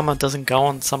 Some armor doesn't go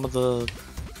on some of the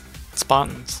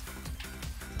Spartans.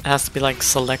 It has to be like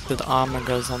selected armor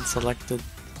goes on selected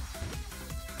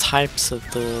types of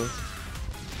the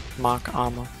Mark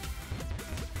armor.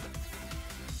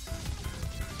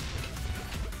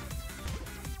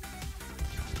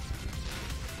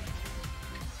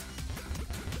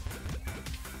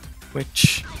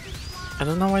 Which I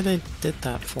don't know why they did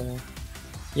that for.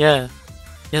 Yeah,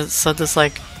 so there's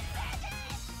like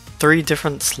 3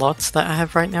 different slots that I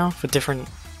have right now for different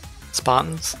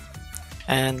Spartans,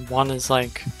 and one is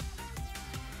like,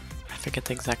 I forget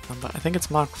the exact number, I think it's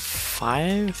Mark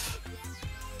 5,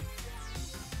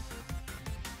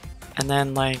 and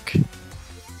then like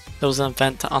there was an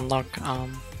event to unlock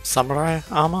samurai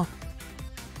armor,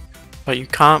 but you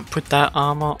can't put that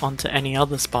armor onto any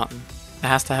other Spartan. It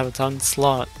has to have its own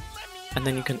slot, and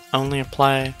then you can only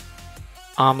apply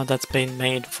armor that's been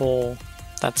made for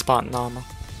that Spartan armor.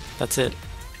 That's it.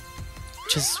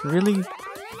 Which is really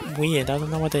weird, I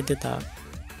don't know why they did that.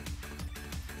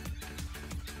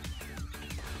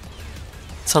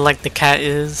 So like the cat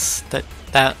is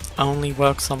that only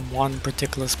works on one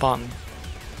particular Spartan.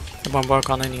 It won't work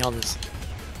on any others.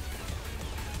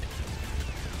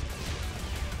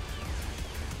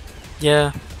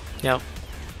 Yeah, yep.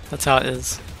 That's how it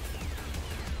is.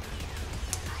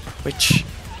 Which...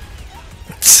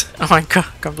 oh my god,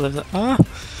 I can't believe that.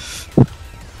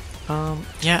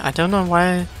 Yeah, I don't know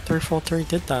why 343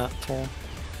 did that for.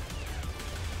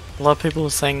 A lot of people were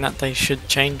saying that they should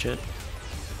change it.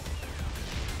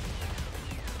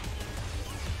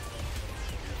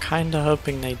 Kinda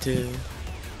hoping they do.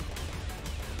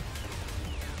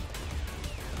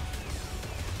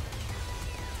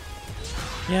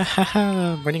 Yeah,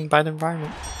 haha, winning by the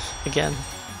environment. Again.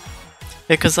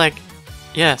 Because like,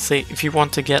 yeah, see, if you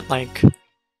want to get like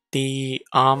the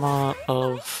armor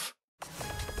of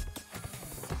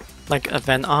like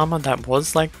event armor that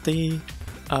was like the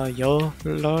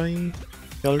Yoroi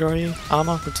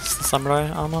armor, which is the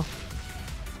samurai armor,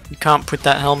 you can't put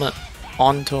that helmet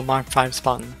onto a Mark 5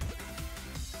 Spartan.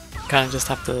 You kinda just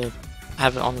have to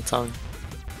have it on its own.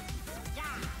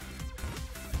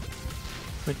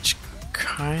 Which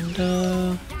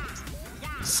kinda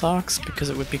sucks because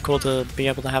it would be cool to be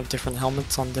able to have different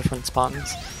helmets on different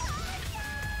Spartans.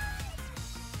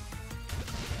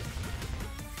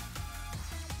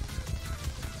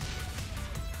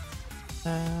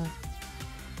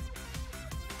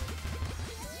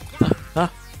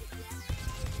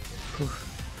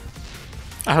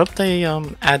 I hope they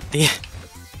add the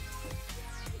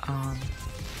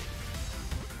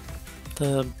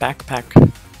backpack.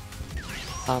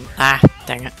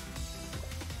 Dang it.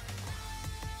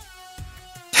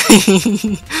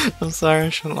 I'm sorry, I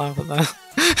shouldn't laugh at that.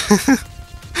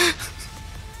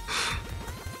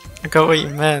 I got what you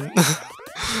meant.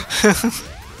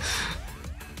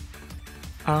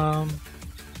 Oh,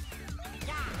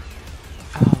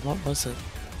 what was it?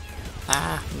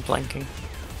 I'm blanking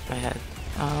my head.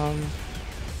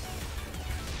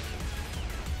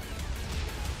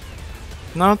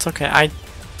 No, it's okay.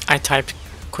 I typed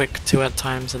quick too at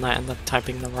times and I end up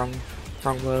typing the wrong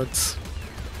words.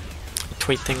 I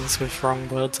tweet things with wrong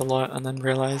words a lot and then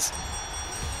realize.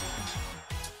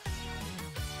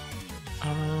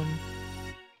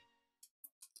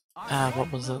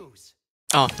 What was it?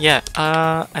 Oh yeah,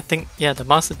 I think the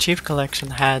Master Chief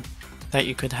Collection had that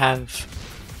you could have.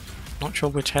 Not sure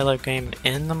which Halo game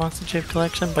in the Master Chief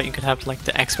Collection, but you could have like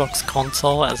the Xbox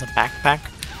console as a backpack.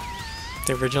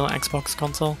 The original Xbox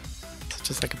console. It's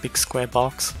just like a big square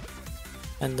box.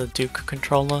 And the Duke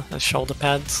controller as shoulder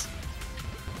pads.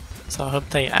 So I hope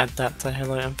they add that to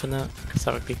Halo Infinite, because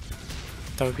that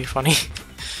would be funny.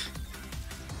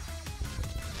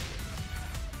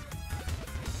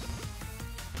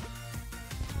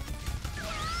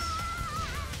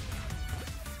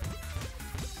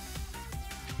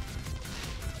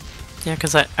 Yeah,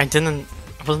 because I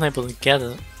wasn't able to get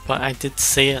it, but I did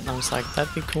see it and I was like,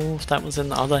 that'd be cool if that was in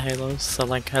the other Halos, so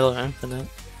like Halo Infinite.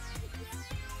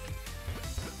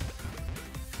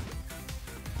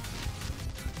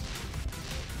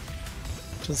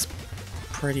 Which is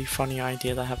a pretty funny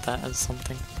idea to have that as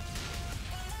something.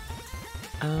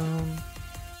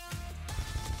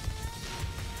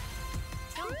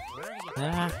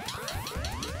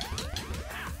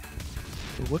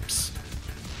 Whoops.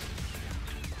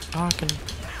 Oh, I can...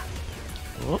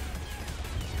 Whoop.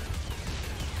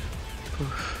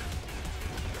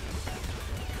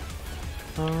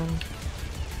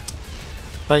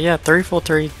 But yeah,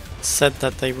 343 said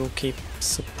that they will keep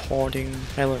supporting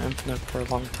Halo Infinite for a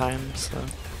long time, so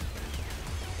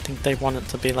I think they want it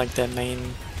to be like their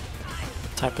main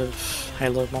type of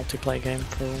Halo multiplayer game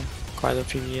for quite a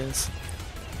few years.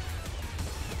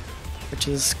 Which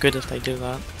is good if they do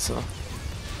that, so...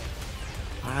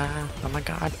 oh my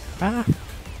god.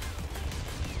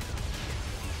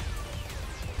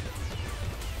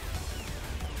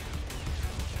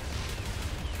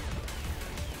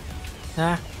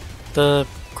 The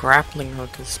grappling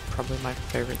hook is probably my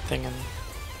favorite thing in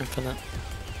Infinite.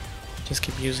 Just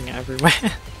keep using it everywhere.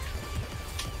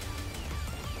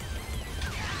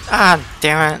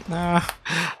 Damn it, no.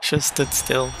 Should've stood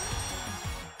still.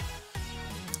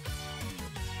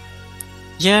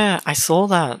 Yeah, I saw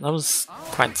that. That was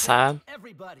quite sad.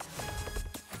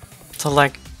 So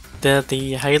like, they're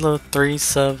the Halo 3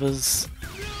 servers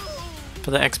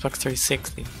for the Xbox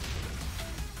 360.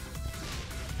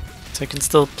 So you can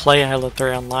still play Halo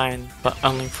 3 online, but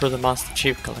only through the Master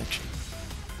Chief Collection.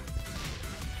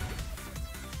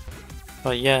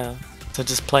 But yeah, to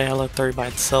just play Halo 3 by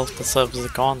itself, the servers are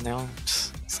gone now.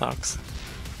 Just sucks.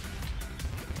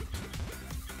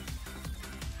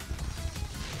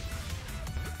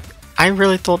 I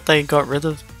really thought they got rid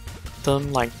of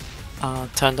them, like,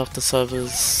 turned off the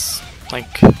servers,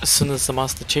 like, as soon as the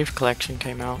Master Chief Collection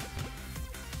came out.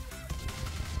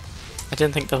 I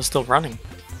didn't think they were still running.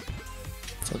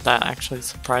 So that actually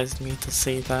surprised me to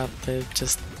see that they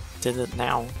just did it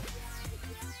now.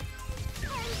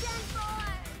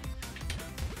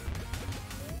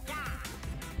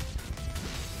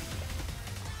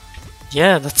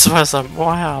 Yeah, that's why I was like,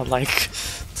 wow, like,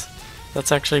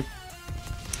 that's actually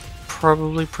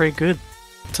probably pretty good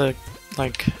to,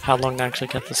 like, how long they actually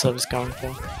kept the servers going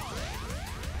for.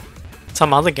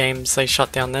 Some other games, they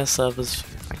shut down their servers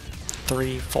like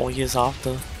 3-4 years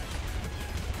after.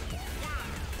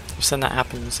 I've seen that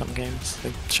happen in some games,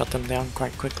 they shut them down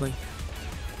quite quickly.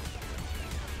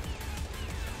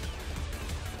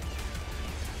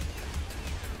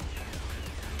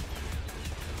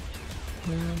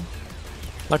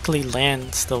 Luckily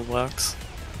LAN still works.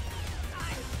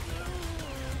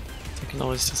 You can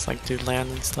always just like do LAN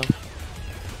and stuff.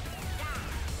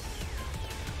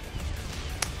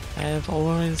 I've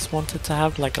always wanted to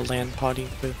have like a LAN party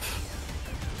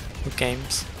with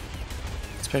games,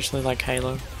 especially like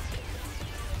Halo.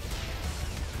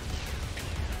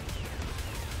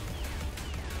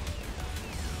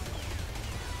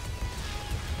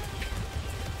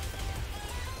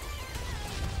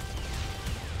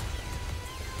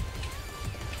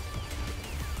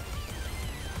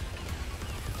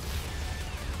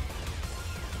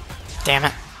 Damn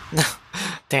it! No,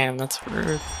 damn, that's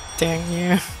rude. Dang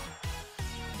you.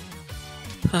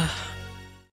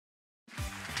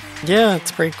 Yeah,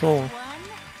 it's pretty cool.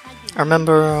 I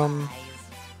remember,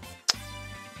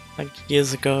 like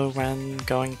years ago when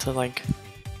going to like,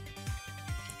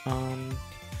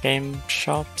 game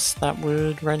shops that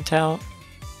would rent out,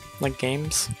 like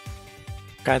games.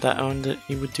 Guy that owned it,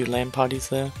 he would do LAN parties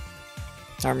there.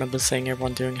 I remember seeing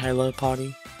everyone doing Halo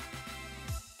party.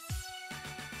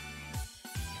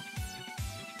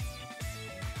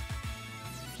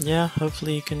 Yeah,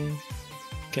 hopefully you can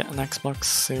get an Xbox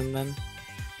soon then.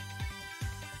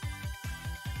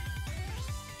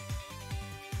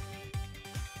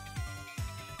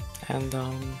 And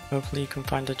hopefully you can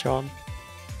find a job.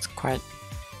 It's quite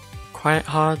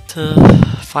hard to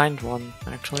find one,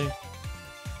 actually.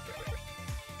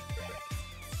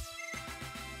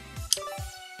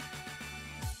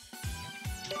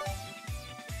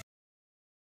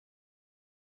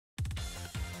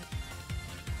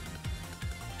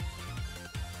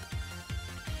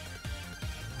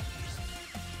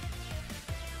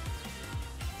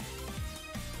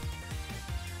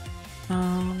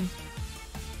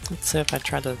 Let's see if I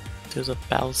try to do the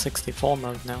Battle 64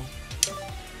 mode now.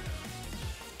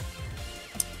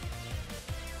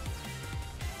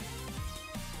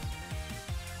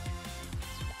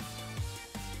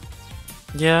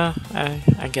 Yeah,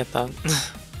 I get that.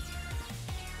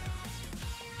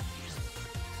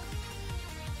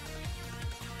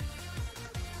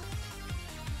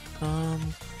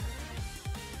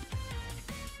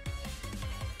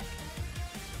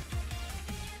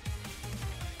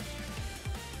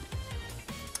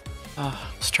 I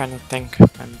was trying to think.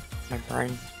 My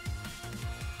brain.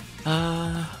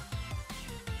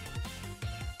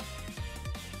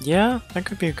 Yeah, that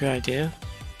could be a good idea.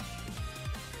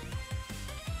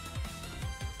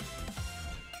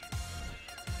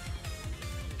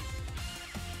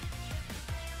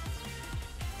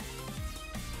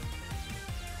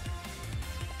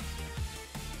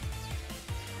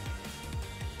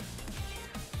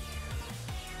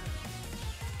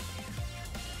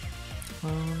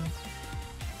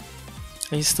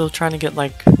 Are you still trying to get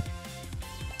like,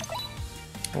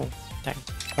 oh dang,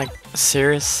 like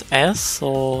Series S,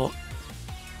 or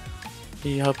are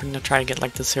you hoping to try to get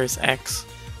like the Series X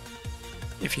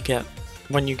if you get,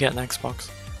 when you get an Xbox?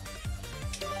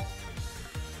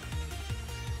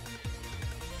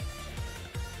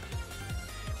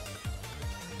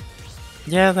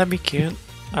 Yeah, that'd be cute.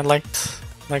 I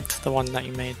liked the one that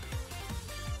you made.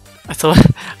 I thought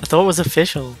it was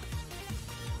official.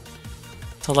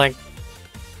 So like,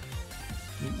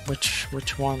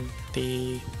 which one?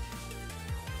 The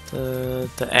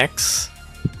X?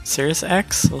 Series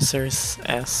X or Series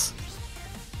S?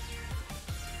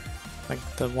 Like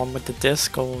the one with the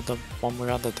disc or the one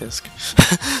without the disc?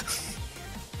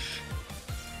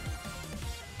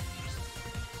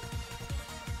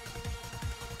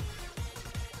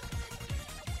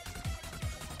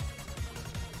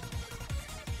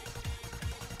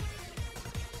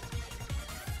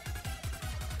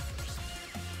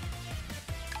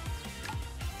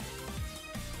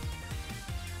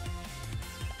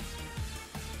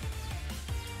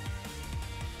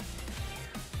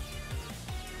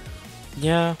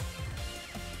 Yeah.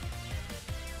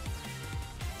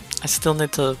 I still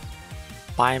need to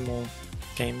buy more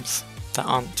games that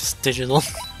aren't just digital.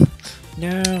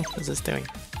 No, what is this doing?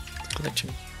 It's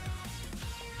glitching.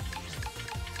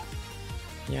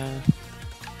 Yeah.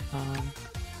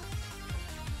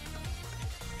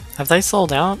 Have they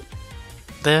sold out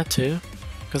there too?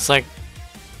 Because like,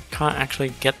 can't actually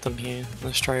get them here in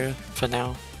Australia for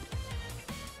now.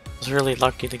 I was really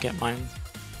lucky to get mine.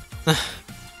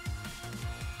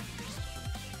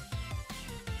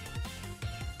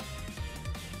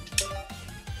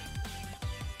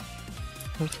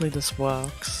 Hopefully this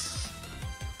works.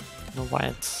 I don't know why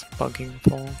it's bugging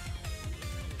for.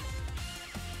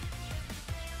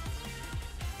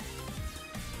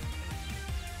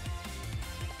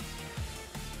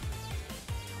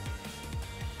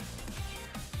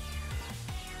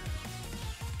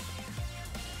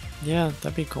 Yeah,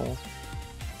 that'd be cool.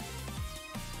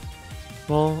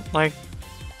 Well, like,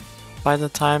 by the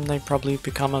time they probably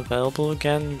become available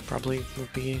again, you probably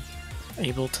would be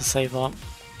able to save up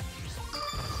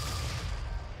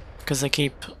because they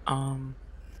keep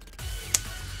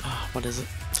what is it?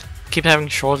 Keep having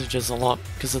shortages a lot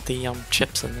because of the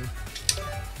chips in them,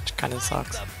 which kind of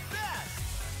sucks.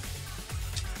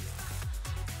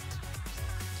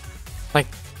 Like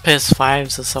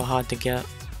PS5s are so hard to get.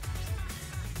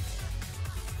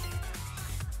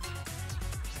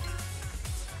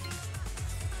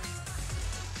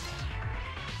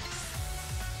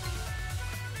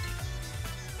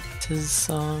 It is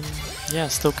yeah,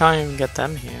 still can't even get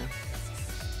them here.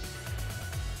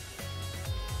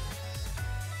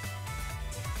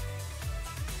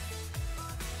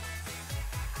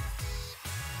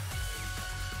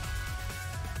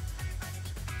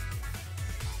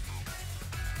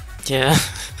 Yeah,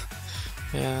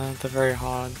 yeah, they're very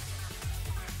hard.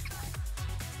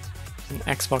 And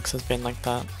Xbox has been like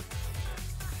that,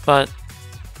 but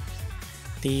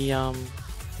the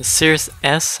Series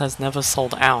S has never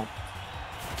sold out,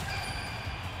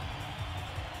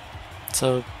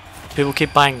 so people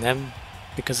keep buying them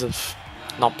because of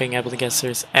not being able to get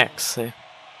Series X. So.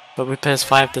 But with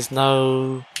PS5, there's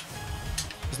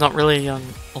not really an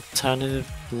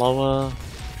alternative lower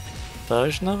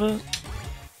version of it.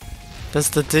 There's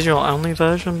the digital only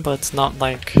version, but it's not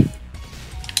like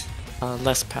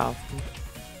less powerful.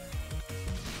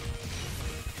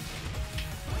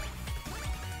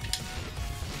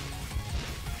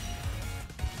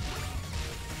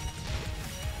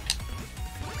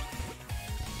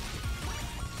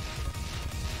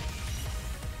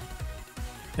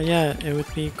 But yeah, it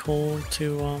would be cool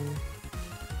to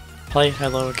play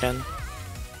Halo again.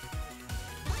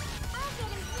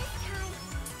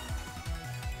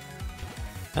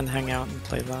 And hang out and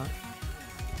play that.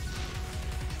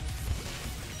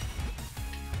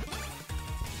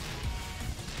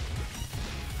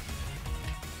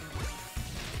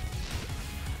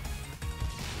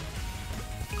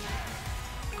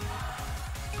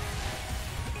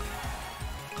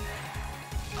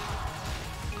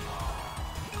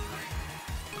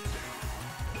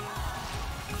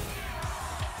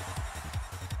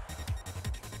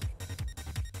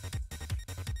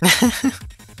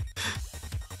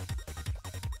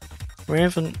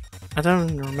 I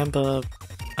don't remember,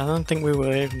 I don't think we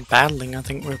were even battling, I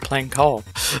think we were playing co-op.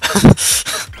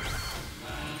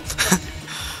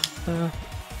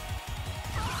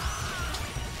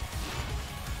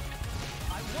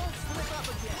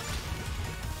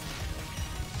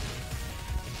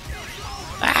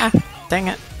 Ah! Dang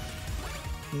it!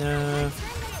 No.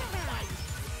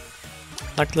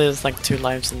 Luckily there's like 2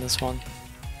 lives in this one.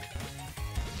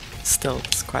 Still,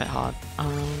 it's quite hard.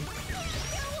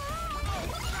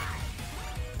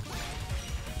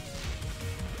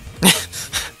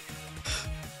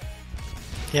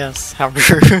 Yes, how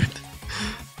rude.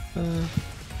 Meant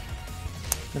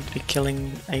to be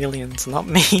killing aliens, not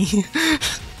me.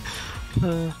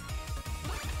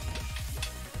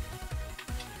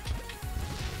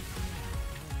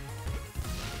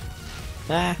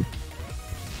 Ah.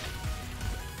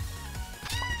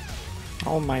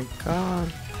 Oh my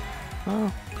god.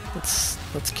 Oh,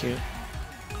 that's cute.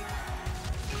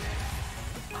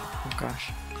 Oh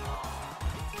gosh.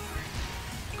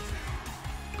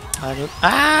 I don't.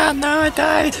 Ah no, I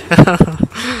died.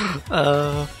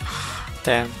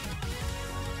 Damn.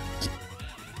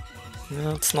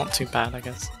 No, it's not too bad, I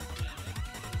guess.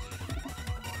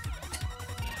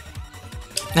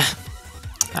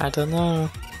 I don't know.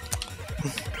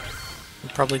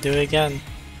 I'll probably do it again.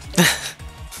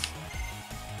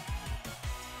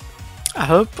 I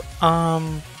hope,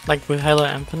 like with Halo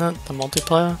Infinite, the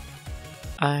multiplayer,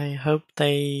 I hope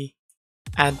they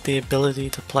add the ability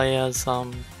to play as,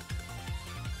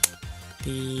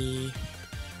 the,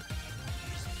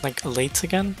 like, elites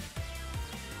again.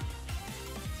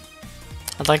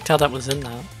 I liked how that was in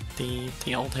that,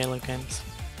 the old Halo games.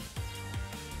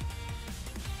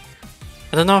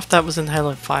 I don't know if that was in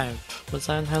Halo 5. Was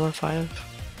that in Halo 5?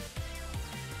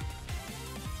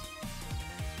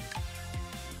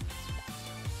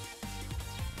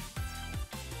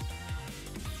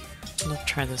 Let's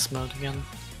try this mode again.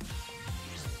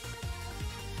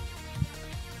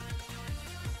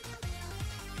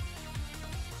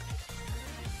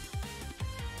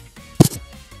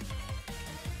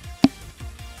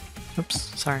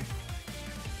 Oops, sorry.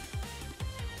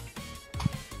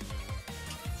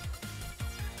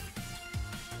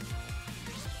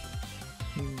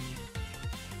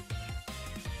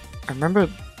 I remember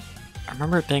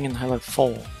it being in Halo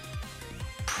 4.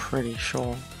 Pretty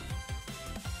sure.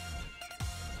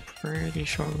 Pretty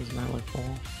sure it was in Halo 4.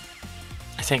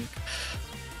 I think.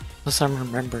 Unless I'm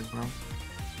remembering wrong.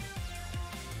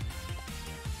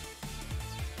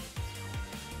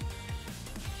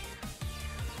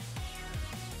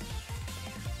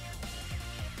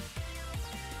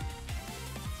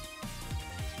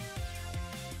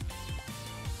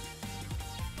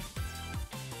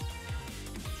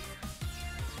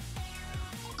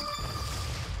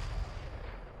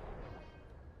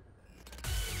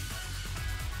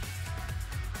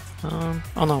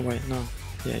 Oh no, wait, no.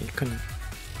 Yeah, you couldn't.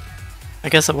 I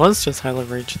guess it was just high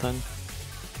leverage then.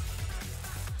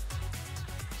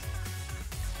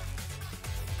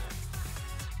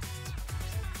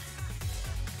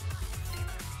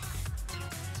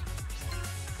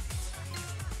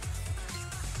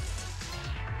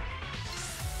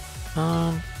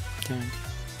 Damn.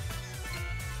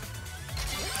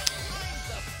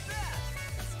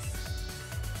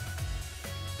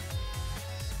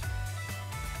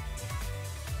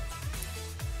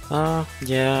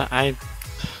 Yeah, I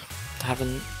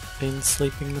haven't been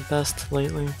sleeping the best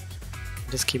lately.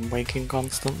 I just keep waking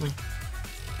constantly.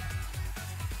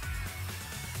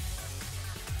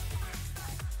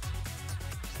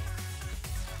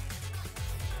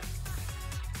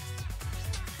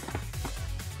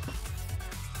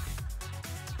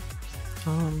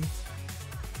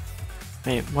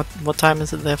 Wait, what time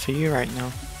is it there for you right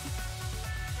now?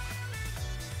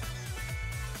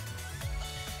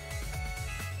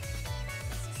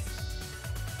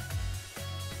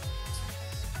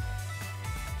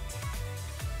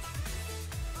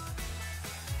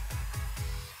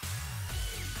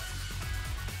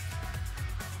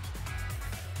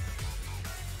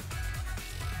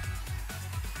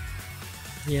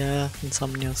 Yeah,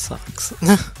 insomnia sucks.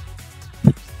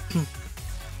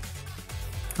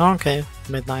 Okay,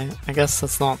 midnight. I guess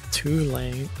that's not too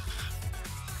late.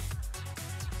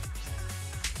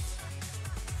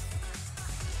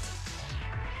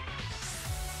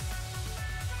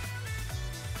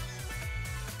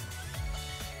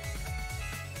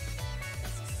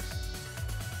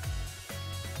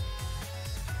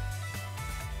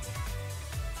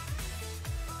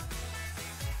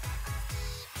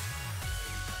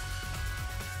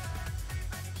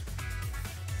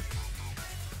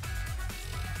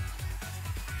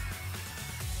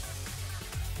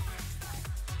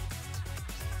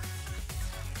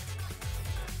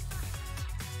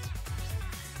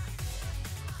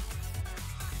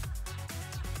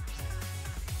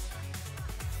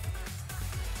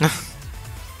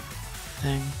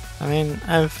 Dang. I mean,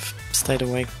 I've stayed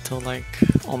awake till like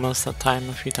almost that time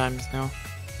a few times now.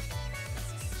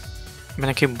 I mean,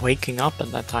 I keep waking up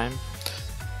at that time.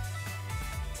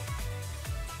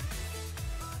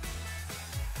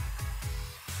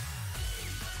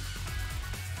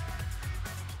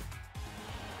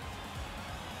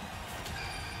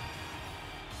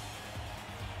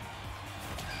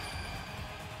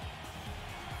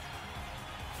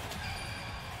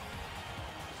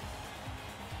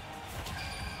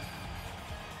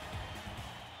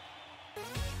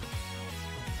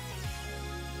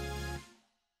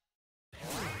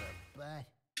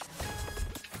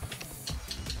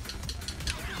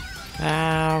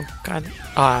 Oh, god.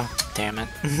 Ah, damn it.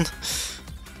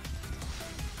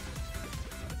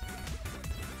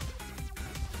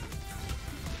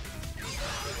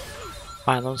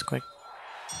 Wow, that was quick.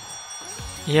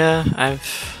 Yeah,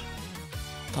 I've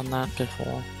done that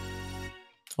before.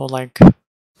 Or like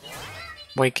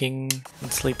waking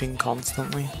and sleeping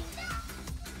constantly.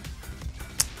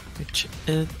 Which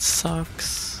it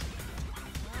sucks.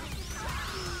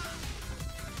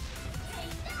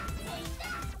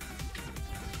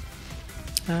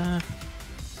 I'm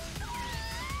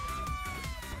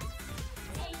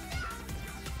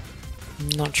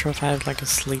not sure if I have like a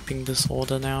sleeping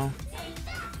disorder now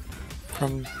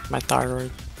from my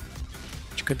thyroid,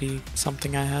 which could be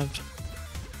something I have.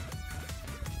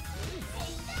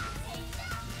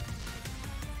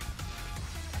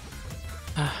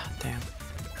 Ah, damn.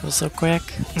 That was so quick.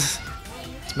 This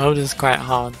mode is quite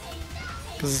hard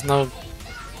because there's no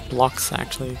blocks to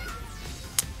actually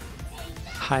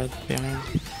hide behind.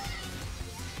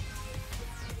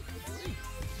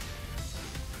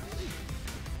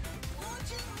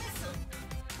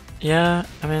 Yeah,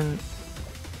 I mean,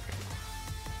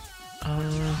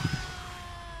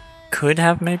 could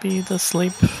have maybe the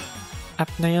sleep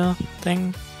apnea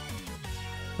thing.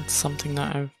 That's something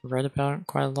that I've read about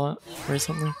quite a lot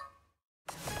recently.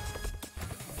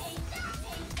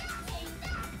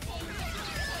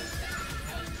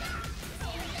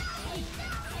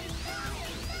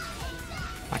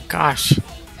 My gosh,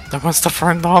 that must have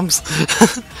thrown bombs.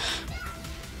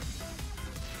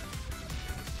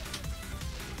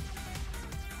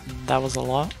 That was a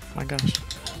lot. My gosh.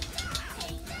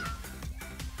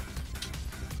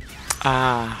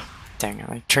 Ah, dang it!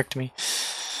 They tricked me.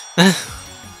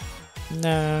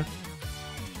 No.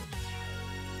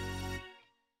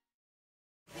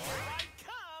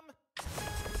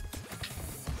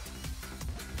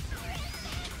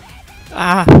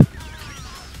 Ah.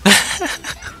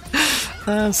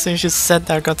 As soon as you said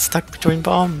that, I got stuck between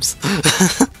bombs.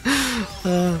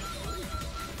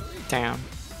 Damn.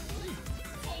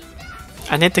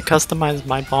 I need to customize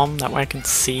my bomb, that way I can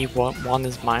see what one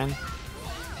is mine.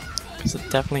 Because it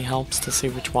definitely helps to see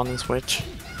which one is which.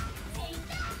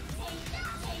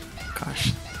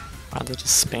 Gosh, wow, they're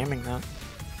just spamming that.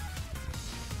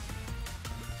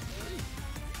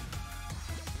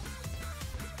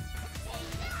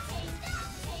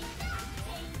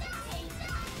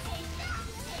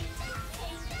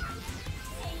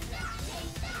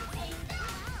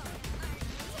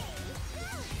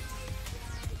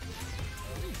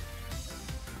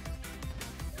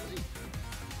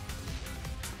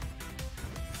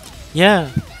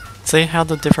 Yeah, see how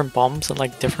the different bombs are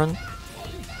like different?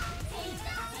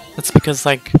 It's because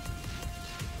like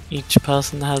each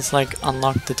person has like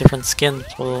unlocked a different skin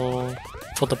for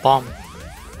the bomb.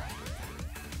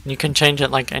 You can change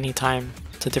it like anytime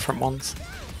to different ones.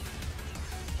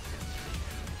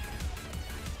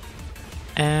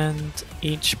 And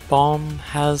each bomb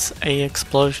has a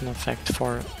explosion effect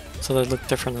for it, so they look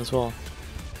different as well.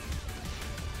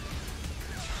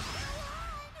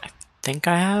 I think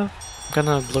I have. I'm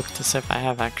gonna look to see if I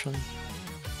have actually.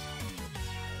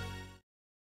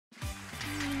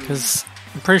 Because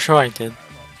I'm pretty sure I did.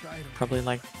 Probably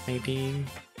like maybe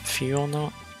a few or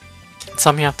not.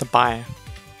 Some you have to buy.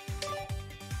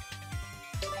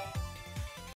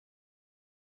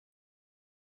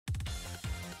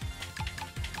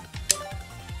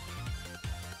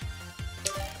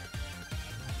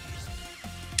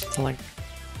 So like,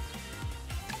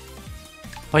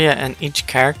 oh yeah, and each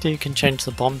character you can change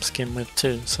the bomb skin with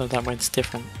too, so that way it's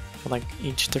different for like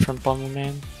each different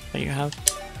Bomberman that you have.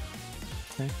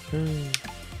 Okay.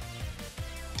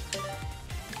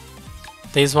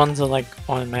 These ones are like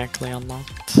automatically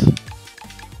unlocked.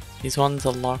 These ones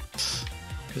are locked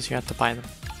because you have to buy them.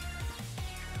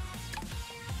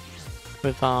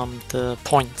 With the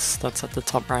points that's at the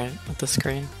top right of the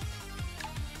screen.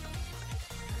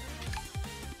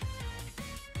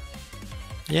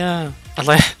 Yeah, I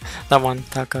like that one,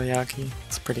 takoyaki.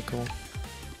 It's pretty cool.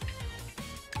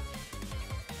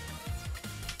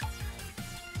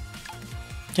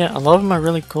 Yeah, a lot of them are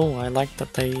really cool. I like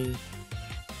that they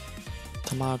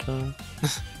tomato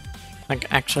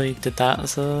like actually did that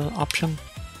as a option.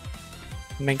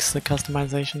 Makes the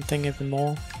customization thing even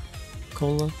more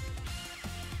cooler.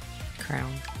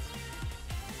 Crown.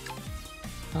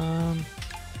 I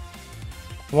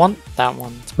want that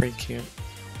one. It's pretty cute.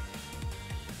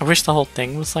 I wish the whole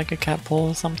thing was like a cat paw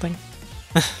or something.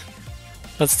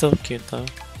 But still cute though.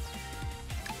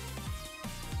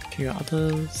 A few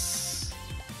others.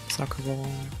 Soccer ball.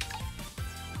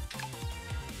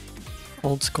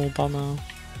 Old school bomber.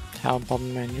 How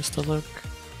Bomberman used to look.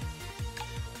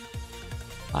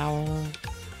 Flower.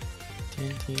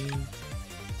 TNT.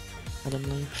 Autumn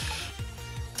leaf.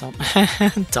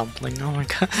 Dumpling, oh my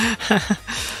god.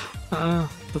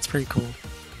 That's pretty cool.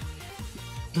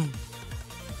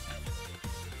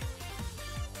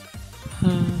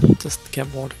 Just get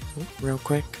water real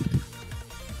quick.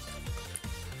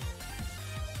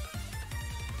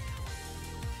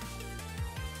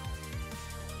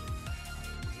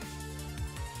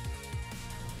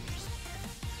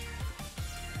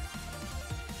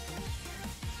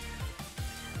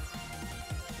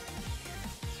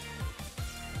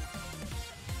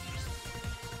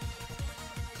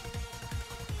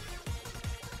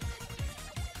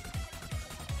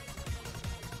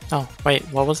 Oh, wait,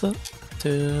 what was it?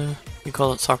 You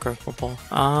call it soccer or football?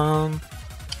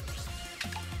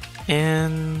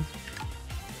 In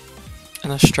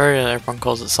Australia, everyone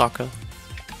calls it soccer.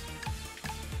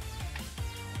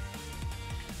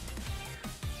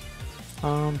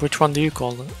 Which one do you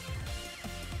call it?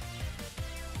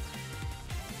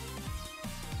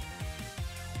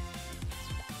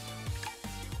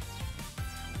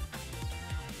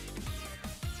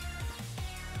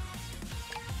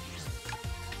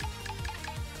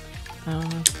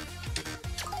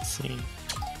 Let's see.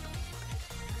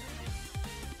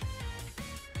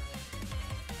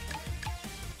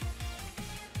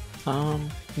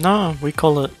 No, we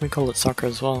call it soccer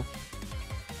as well.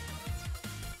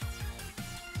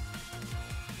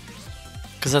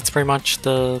 Because that's pretty much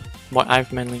what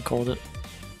I've mainly called it.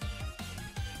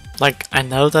 Like, I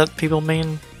know that people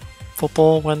mean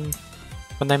football when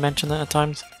they mention it at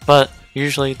times, but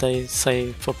usually they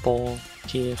say football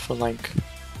here for like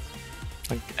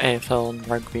AFL and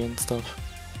rugby and stuff.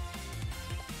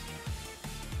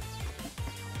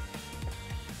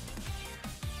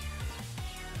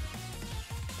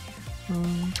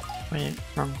 Wait,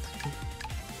 wrong thing.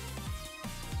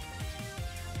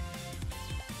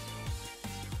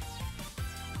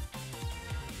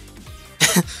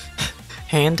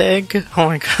 Hand egg? Oh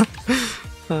my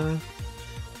god.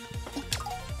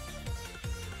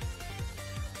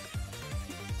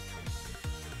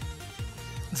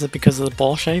 Is it because of the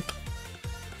ball shape?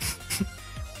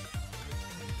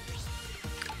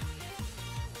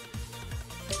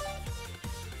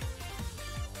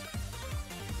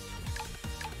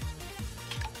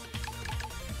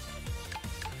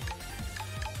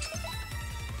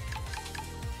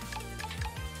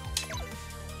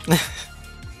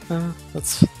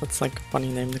 That's like a funny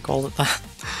name to call it that.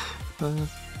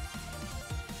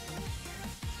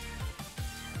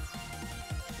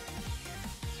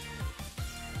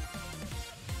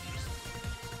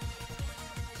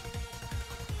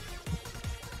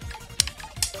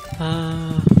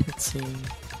 Let's see.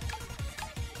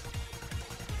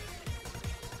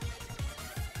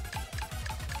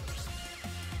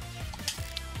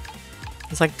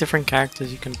 There's like different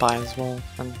characters you can buy as well,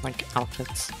 and like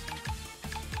outfits.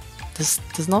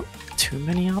 There's not too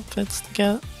many outfits to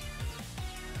get.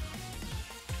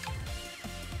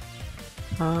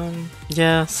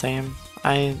 Yeah, same.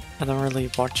 I don't really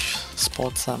watch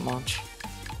sports that much.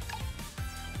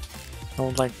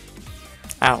 Or like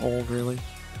at all really.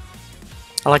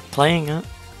 I like playing it.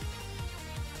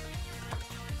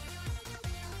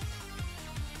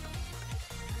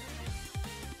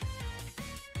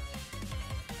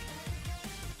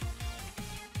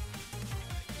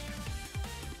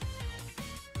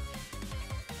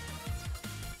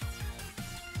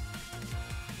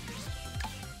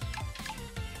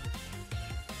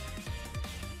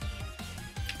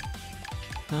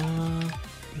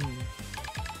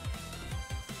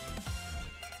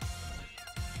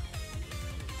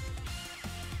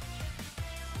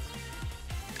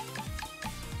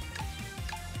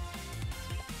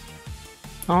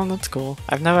 Oh, that's cool.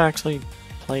 I've never actually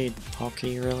played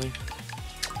hockey, really.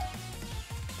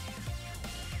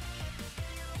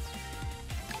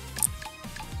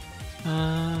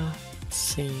 Let's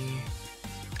see.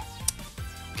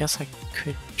 Guess I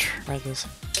could try this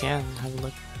again, have a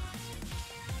look.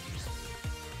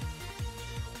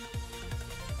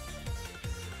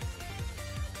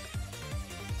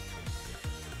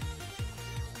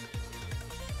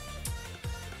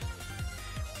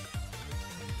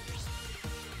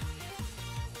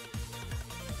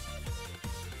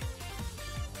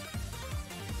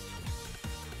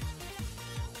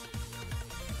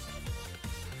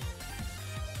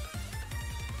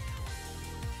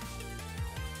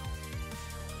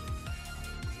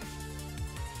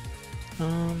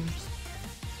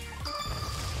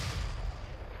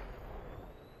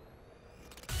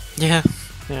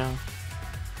 Yeah.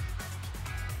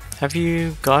 Have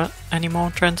you got any more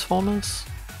Transformers?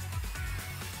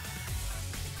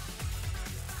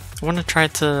 I want to try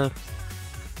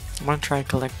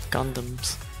collect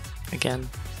Gundams again,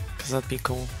 because that'd be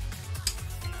cool.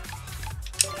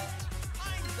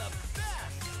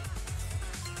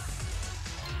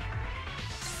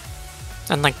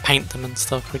 And like paint them and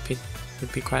stuff would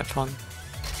be quite fun.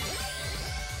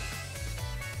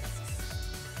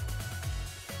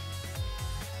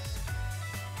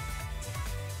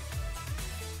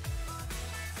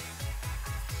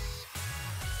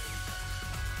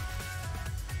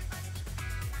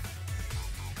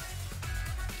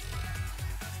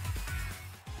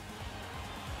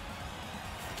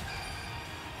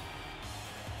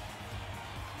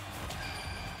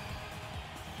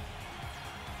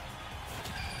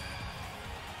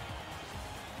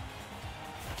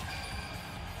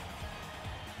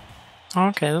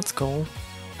 Okay, that's cool.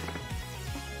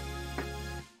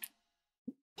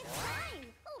 It's fine.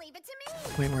 Leave it to me.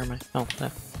 Wait, where am I? Oh,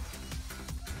 there.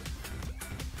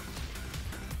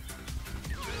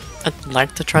 I'd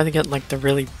like to try to get like the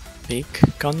really big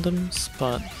Gundams,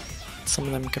 but some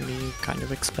of them can be kind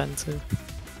of expensive.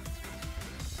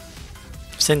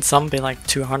 I've seen some be like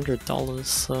 $200,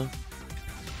 so...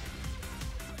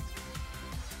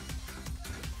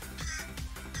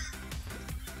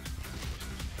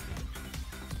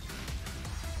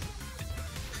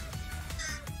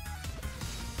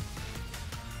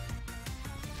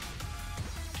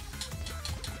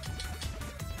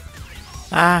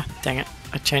 Ah, dang it.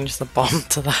 I changed the bomb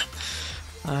to that.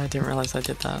 I didn't realize I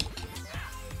did that.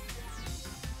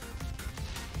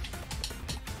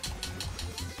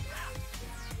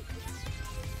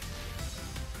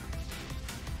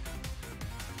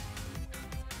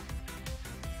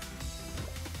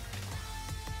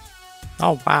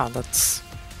 Oh wow, that's...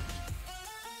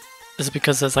 Is it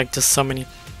because there's like just so many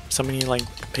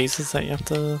like pieces that you have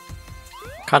to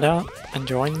cut out and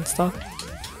join and stuff?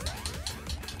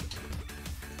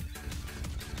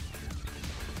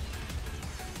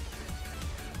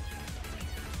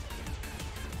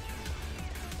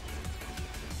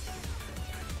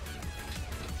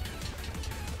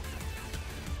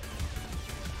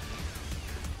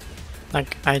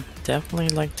 Like, I'd definitely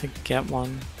like to get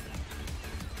one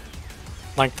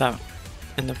like that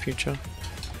in the future.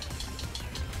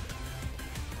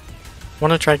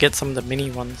 Want to try get some of the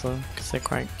mini ones though, because they're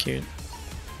quite cute.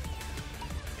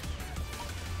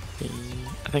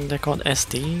 I think they're called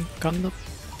SD Gundam,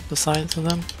 the size of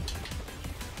them.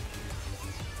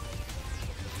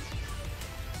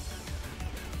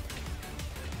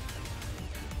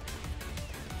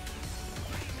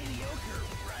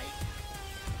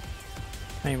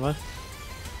 Wait, what?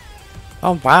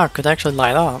 Oh wow, could actually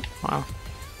light up. Wow.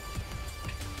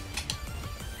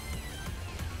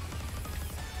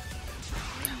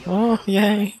 Oh,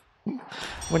 yay!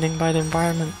 Winning by the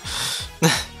environment.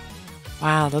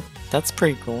 Wow, that's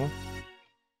pretty cool.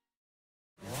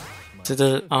 Did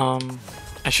it, I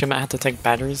assume I had to take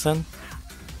batteries then?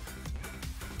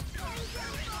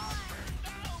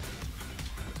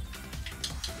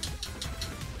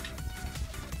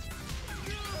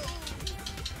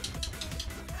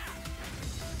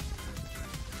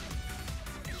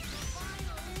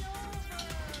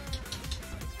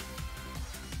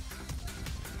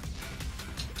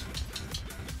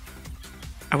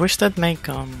 I wish they'd make,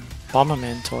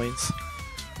 Bomberman toys.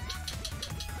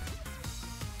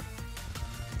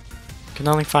 Can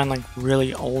only find like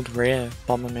really old rare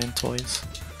Bomberman toys.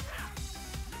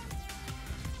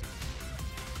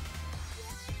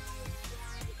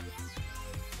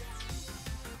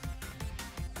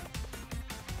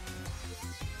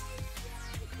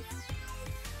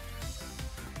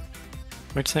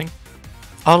 Which thing?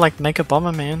 Oh, like make a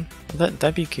Bomberman.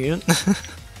 That'd be cute.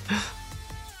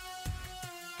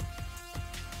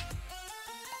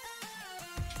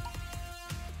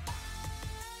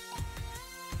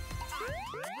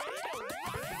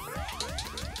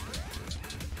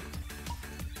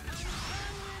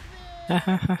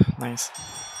 Nice.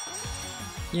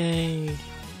 Yay.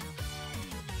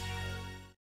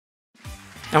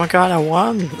 Oh my god, I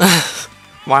won!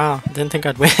 Wow, didn't think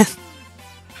I'd win.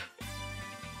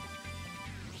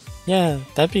 Yeah,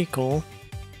 that'd be cool.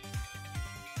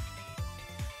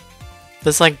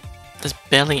 There's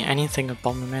barely anything of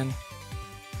Bomberman.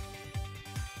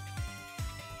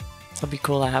 So it'd be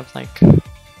cool to have like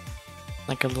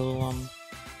a little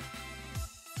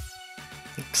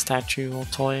like statue or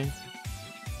toy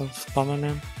of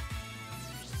Bomberman.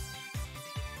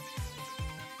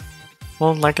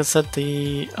 Well, like I said,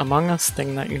 the Among Us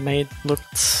thing that you made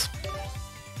looked...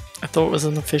 I thought it was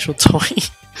an official toy.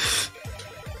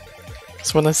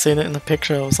 So when I seen it in the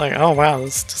picture, I was like, oh wow,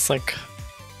 it's just like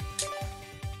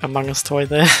Among Us toy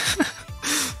there.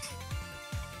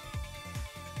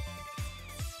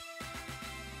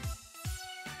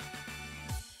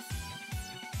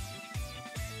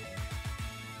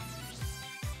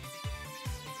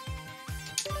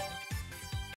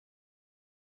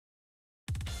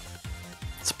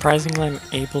 Surprisingly, I'm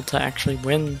able to actually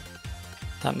win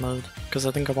that mode, because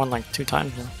I think I won like 2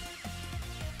 times now.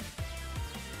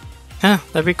 Yeah,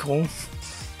 that'd be cool.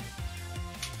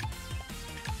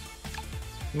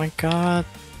 Oh my god,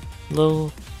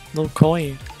 little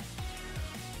koi.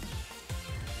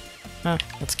 Ah,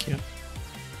 that's cute.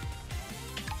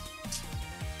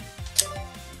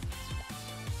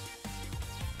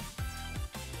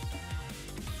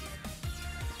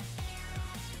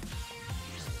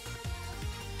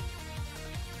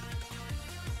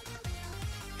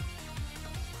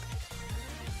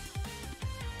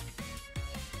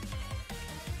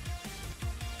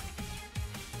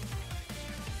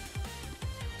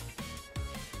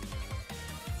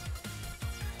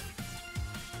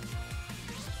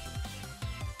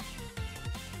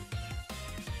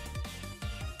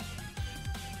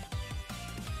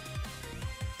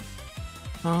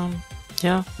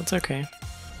 Yeah, that's okay.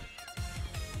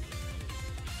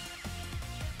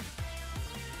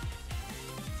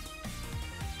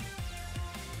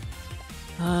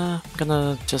 I'm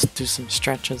gonna just do some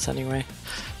stretches anyway.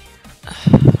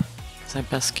 So I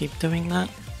best keep doing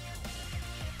that.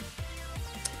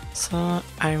 So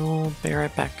I will be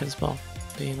right back as well.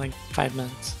 Be like 5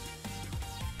 minutes.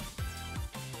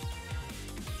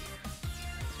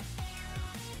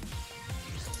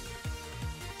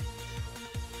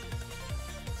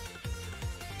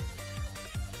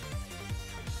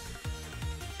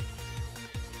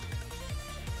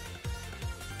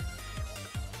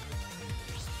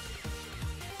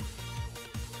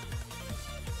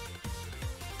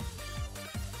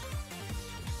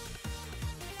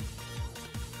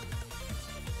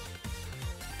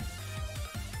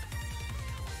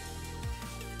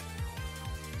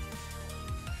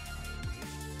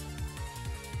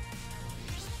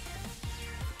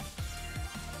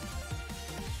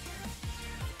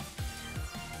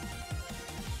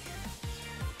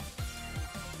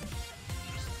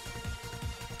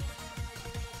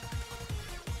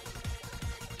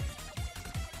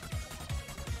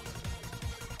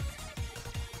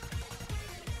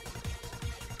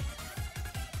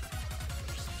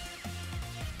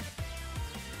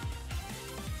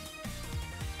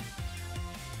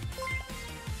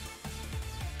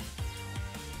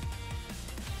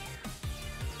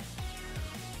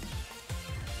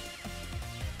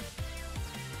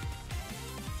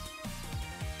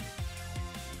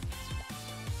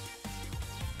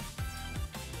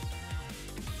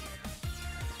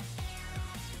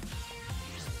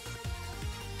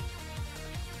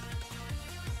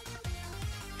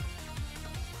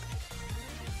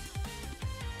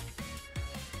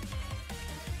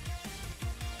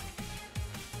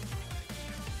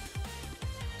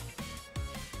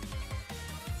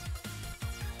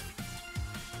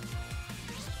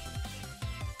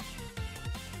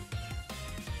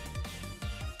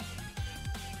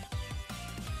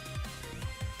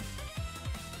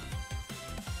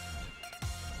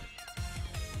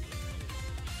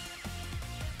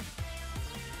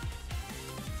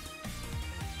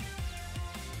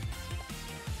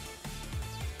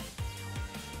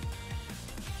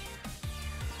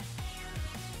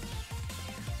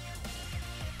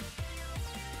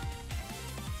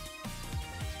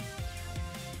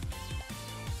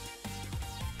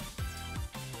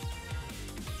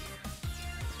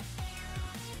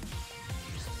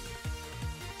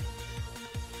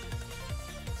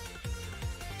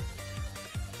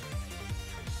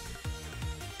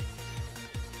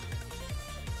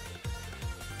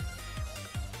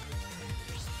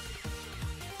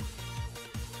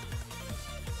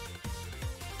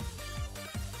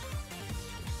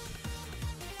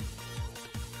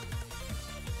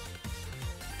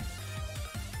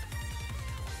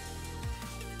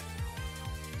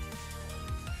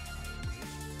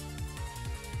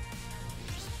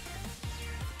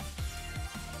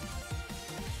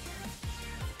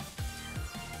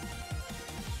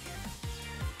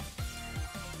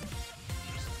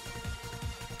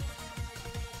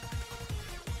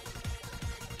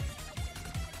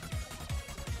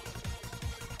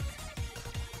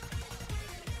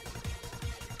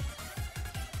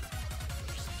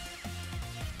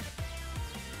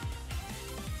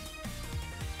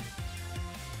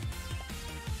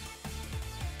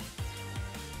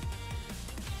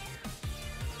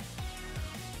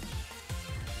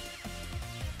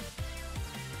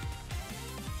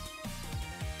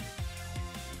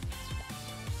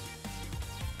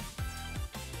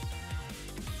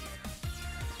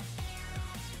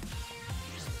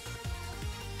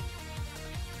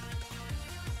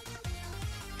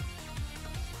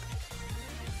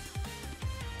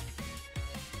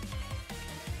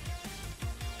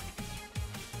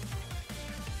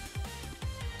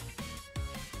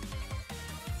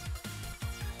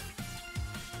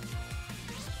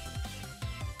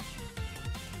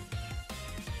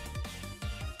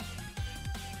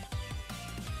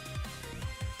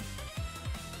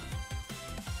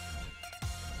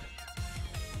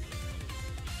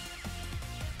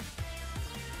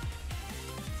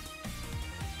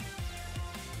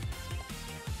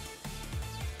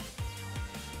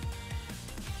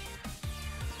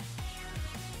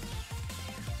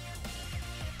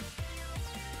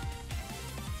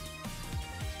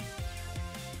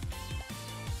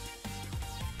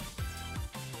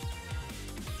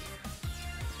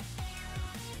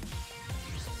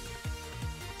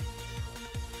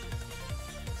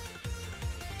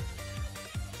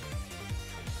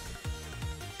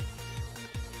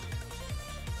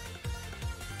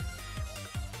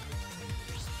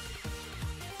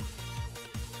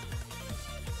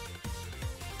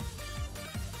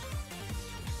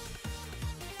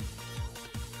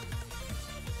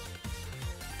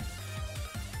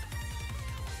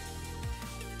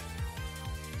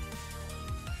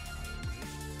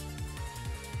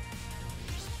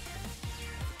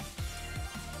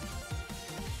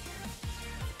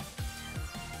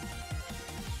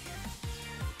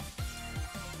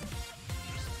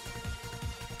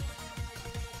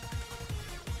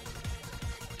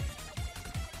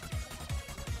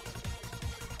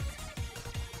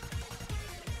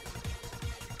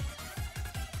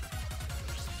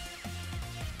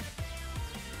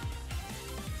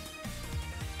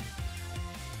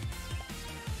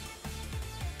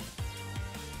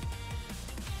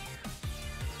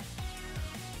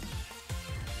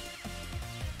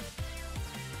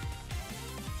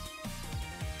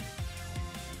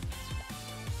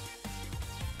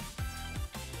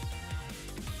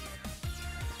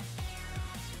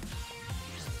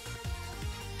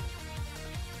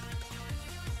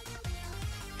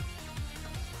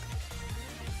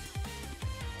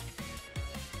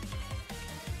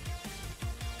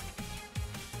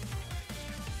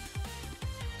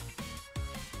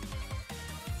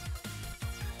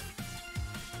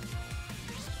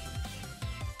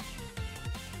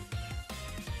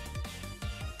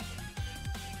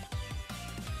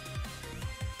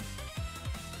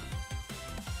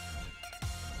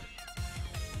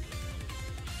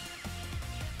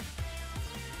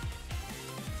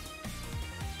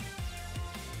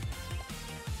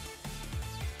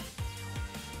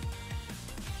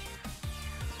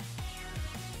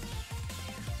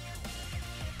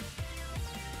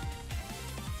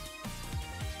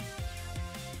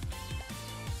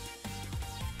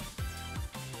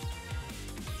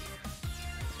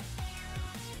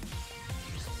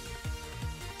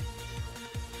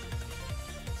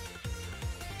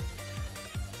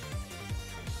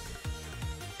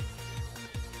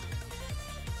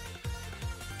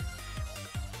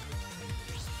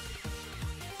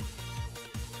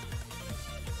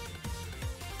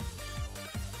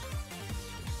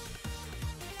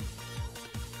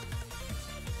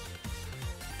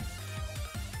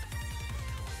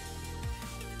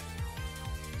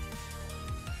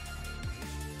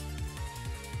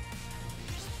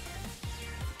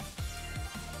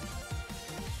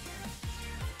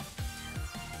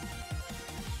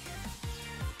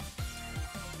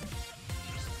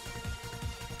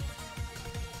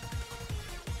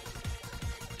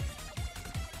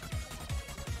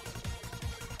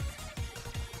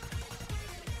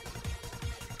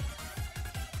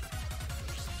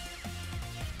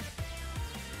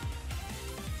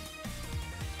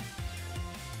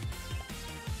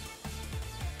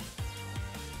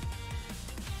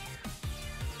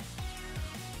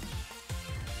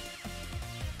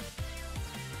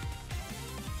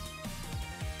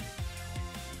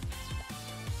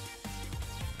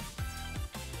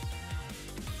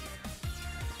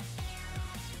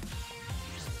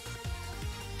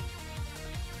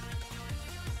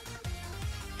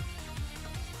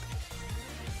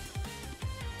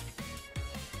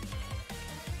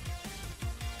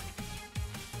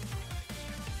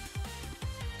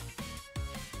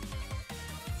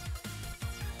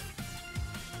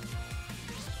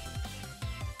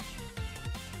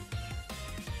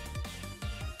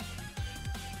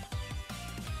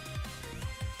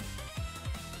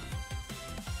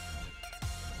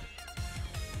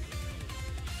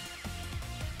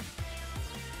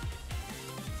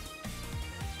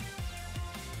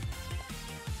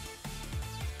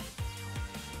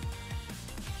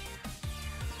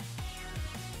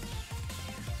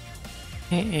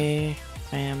 Hey,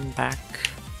 I am back.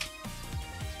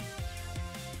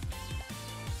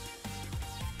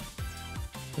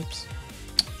 Oops.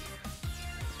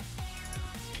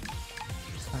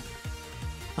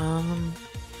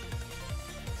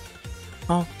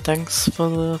 Oh, thanks for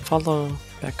the follow,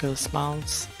 Becca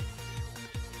Smiles.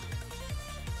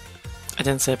 I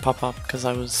didn't say pop up because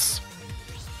I was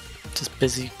just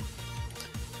busy.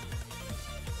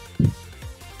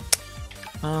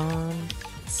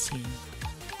 Let's see.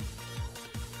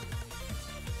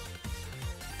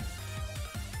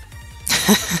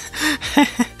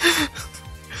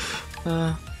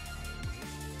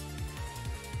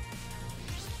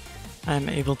 I'm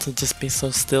able to just be so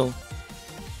still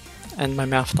and my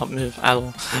mouth not move at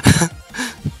all.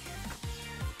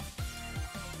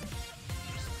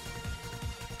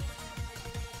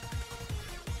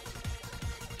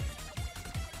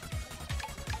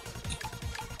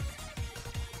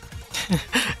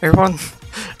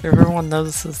 everyone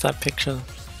notices that picture,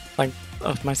 like,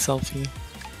 of my selfie,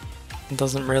 and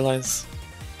doesn't realize.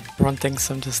 Everyone thinks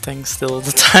I'm just staying still all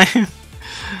the time.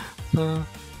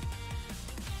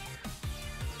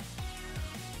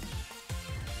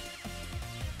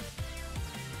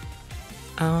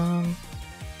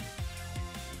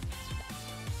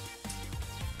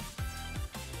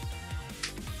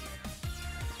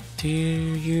 Do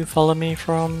you follow me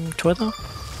from Twitter?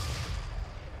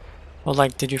 Or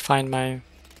like, did you find my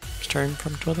stream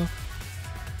from Twitter?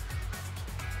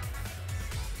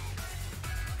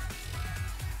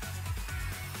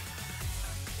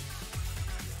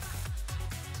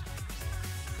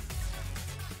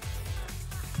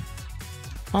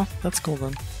 Oh, that's cool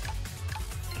then.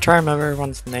 Try to remember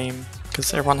everyone's name,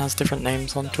 because everyone has different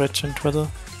names on Twitch and Twitter,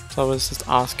 so I always just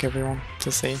ask everyone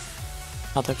to see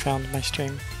how they found my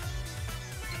stream.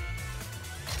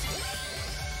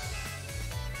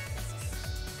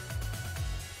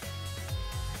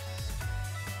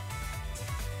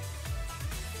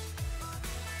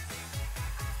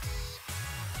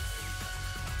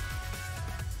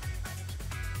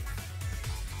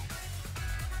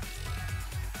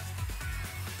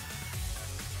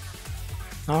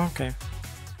 Oh, okay.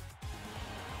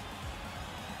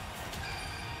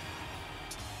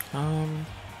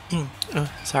 Oh,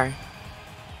 sorry.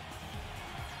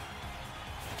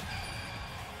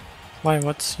 Why,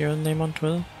 what's your name on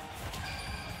Twitter?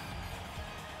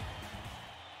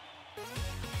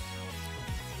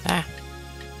 Ah!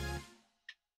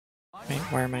 Wait,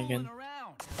 where am I again?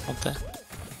 What the?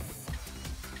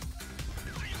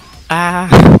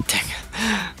 Ah! Dang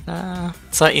it.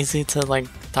 It's so easy to like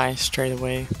die straight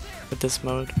away with this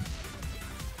mode.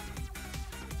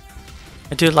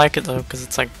 I do like it though, because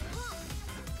it's like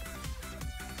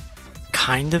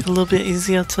kind of a little bit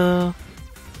easier to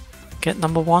get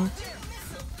number 1.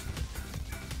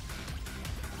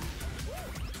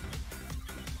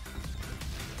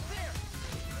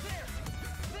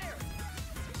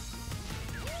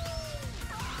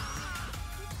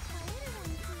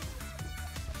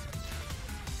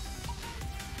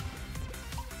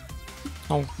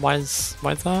 Oh, why is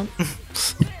that?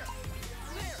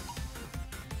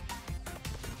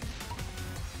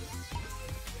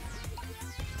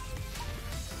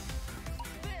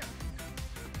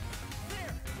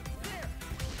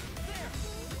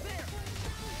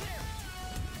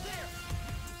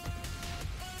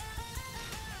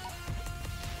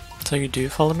 So you do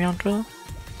follow me on Twitter?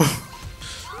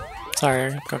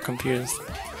 Sorry, I got confused.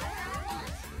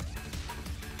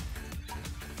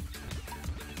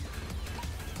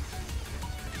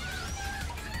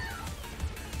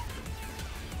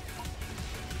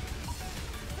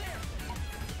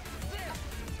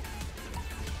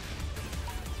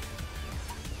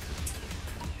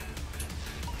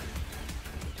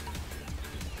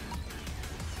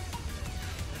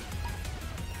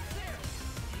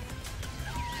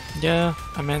 Yeah,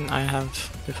 I mean, I have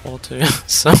before too,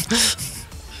 so...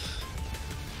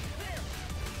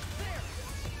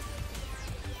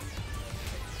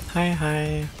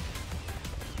 Hi.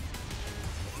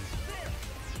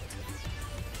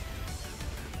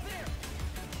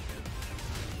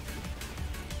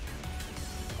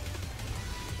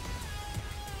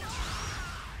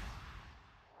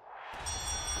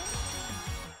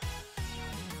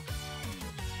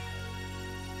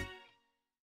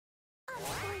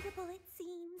 Unavoidable, it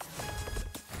seems.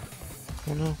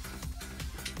 Oh no.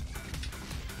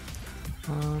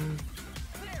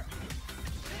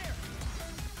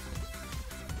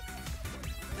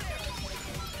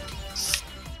 Let's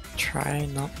try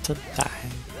not to die.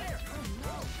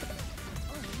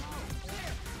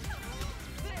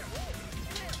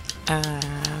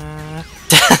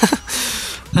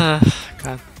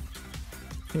 God.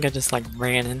 think I just like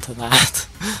ran into that.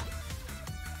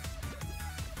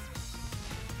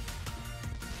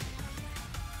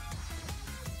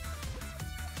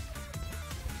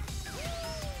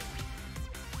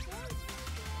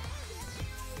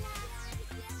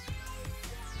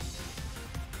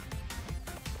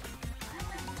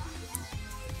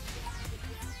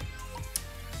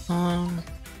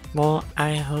 Well,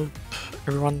 I hope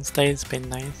everyone's day's been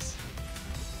nice.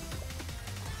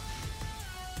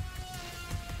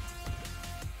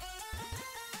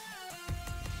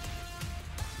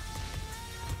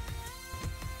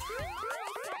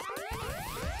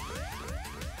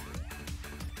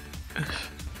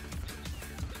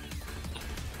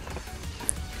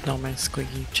 No, my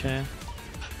squeaky chair.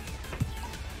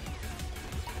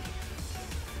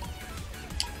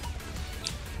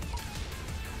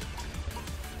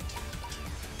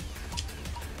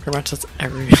 Pretty much that's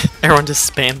everyone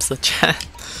just spams the chat.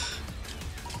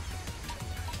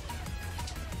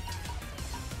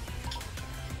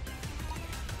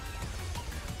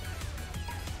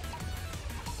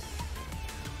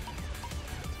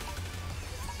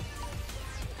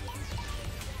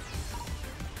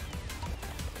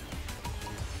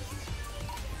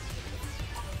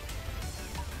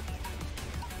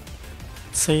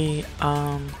 See,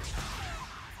 oh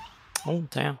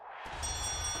damn.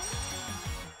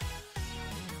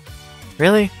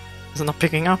 Really? Is it not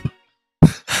picking up? I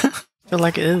feel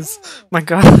like it is. My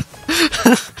god.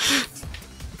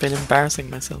 Been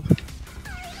embarrassing myself.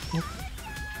 Yep.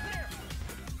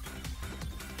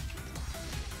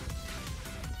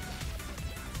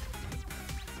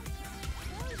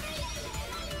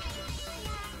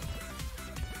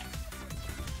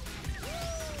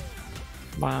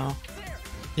 Wow.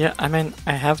 Yeah, I mean,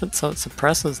 I have it so it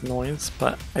suppresses noise,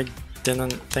 but I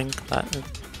didn't think that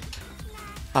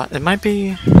it might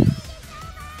be...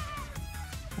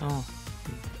 Oh.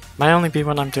 Might only be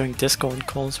when I'm doing Discord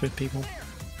calls with people.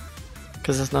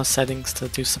 Because there's no settings to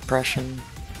do suppression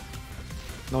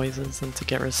noises and to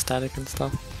get rid of static and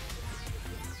stuff.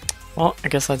 Well, I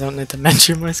guess I don't need to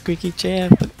mention my squeaky chair,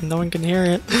 but no one can hear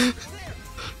it.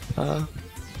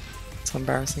 It's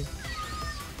embarrassing.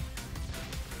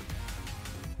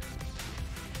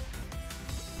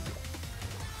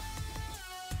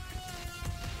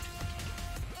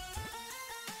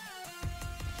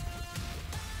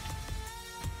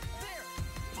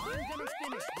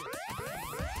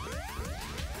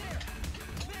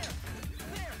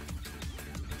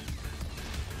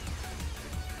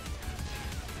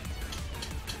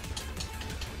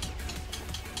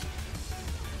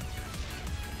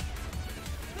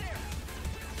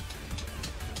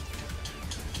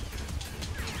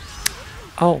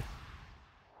 Oh.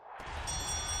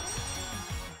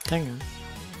 Dang it.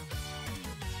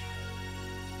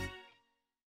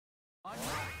 I'm not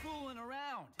fooling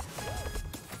around.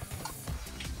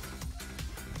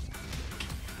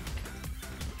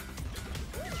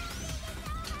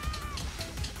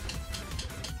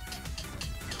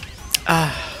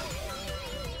 Ah.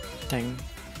 Dang.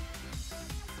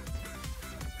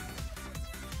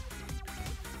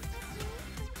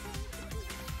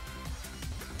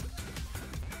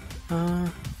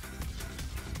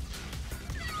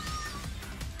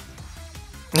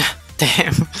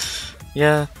 Damn.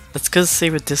 Yeah, that's because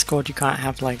see with Discord you can't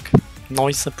have like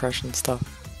noise suppression stuff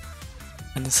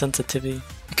and the sensitivity.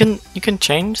 You can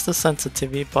change the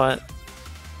sensitivity, but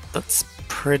that's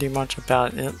pretty much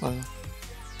about it.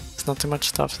 There's not too much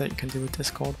stuff that you can do with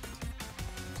Discord.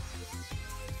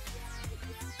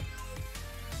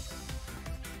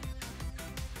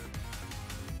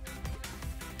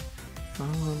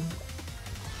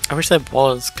 I wish there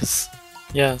was, cause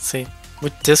yeah, see,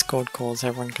 with Discord calls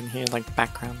everyone can hear like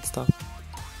background stuff,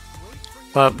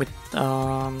 but with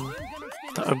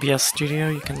the OBS Studio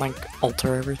you can like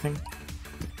alter everything.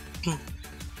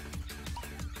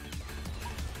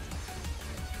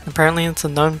 Apparently it's a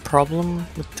known problem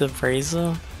with the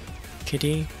Razer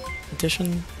Kitty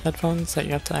Edition headphones that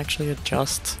you have to actually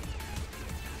adjust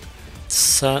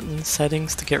certain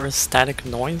settings to get rid of static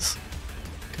noise,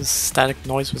 because static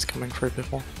noise was coming through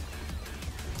before.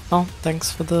 Oh, thanks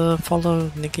for the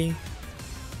follow, Nikki.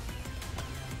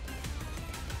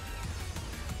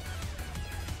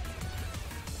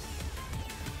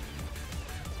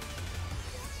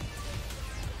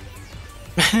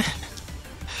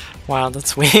 Wow,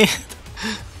 that's weird.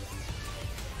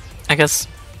 I guess,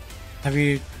 have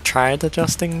you tried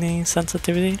adjusting the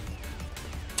sensitivity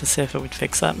to see if it would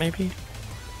fix that maybe?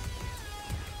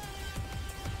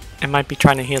 It might be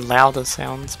trying to hear louder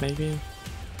sounds maybe.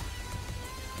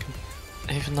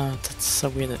 Even though that's so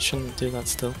weird, it shouldn't do that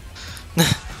still.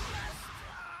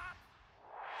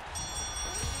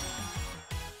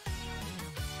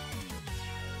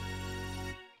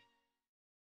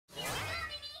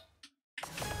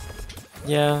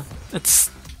 Yeah, it's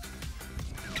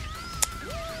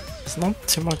there's not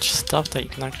too much stuff that you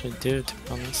can actually do, to be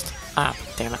honest. Ah,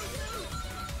 damn it.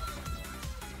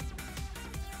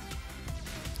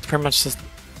 It's pretty much just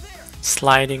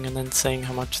sliding and then saying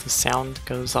how much the sound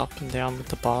goes up and down with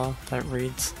the bar that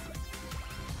reads.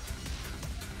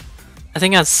 I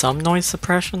think it has some noise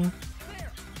suppression.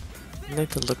 I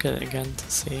need to look at it again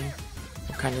to see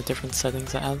what kind of different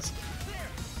settings it has.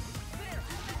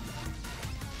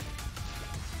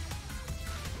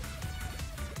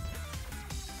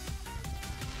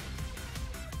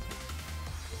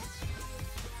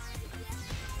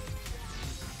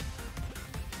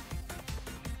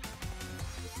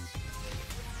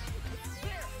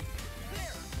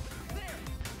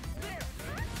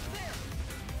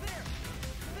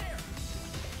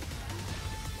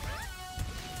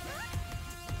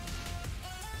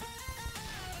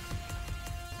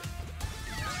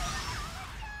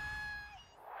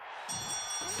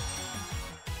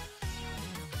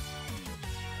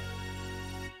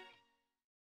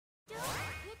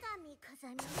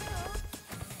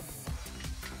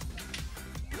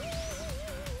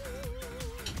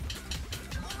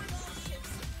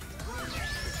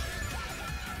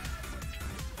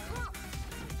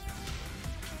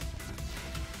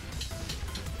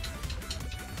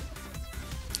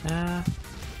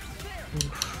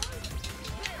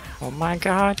 Oh my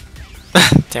god.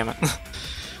 Damn it.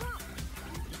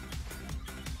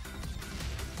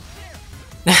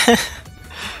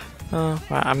 Oh,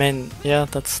 well, I mean, yeah,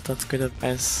 that's good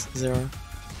advice, Zero.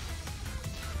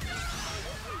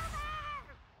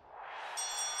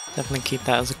 Definitely keep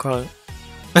that as a quote.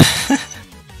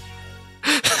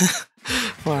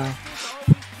 Wow.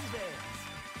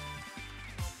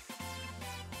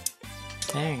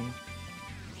 Dang.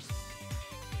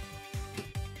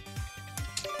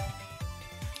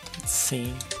 Let's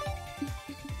see.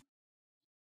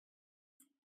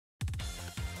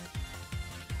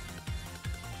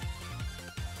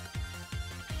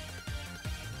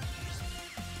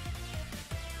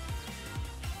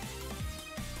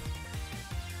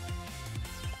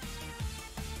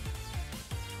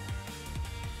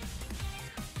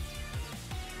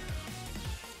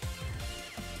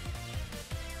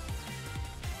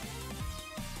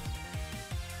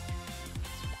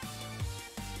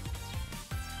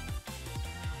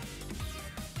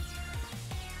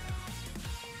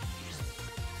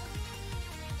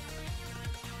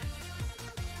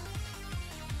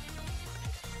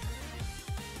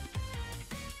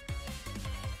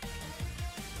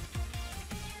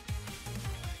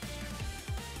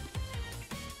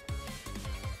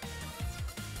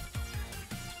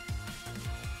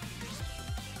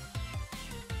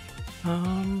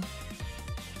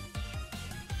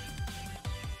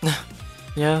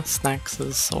 Yeah, snacks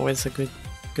is always a good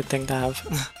thing to have.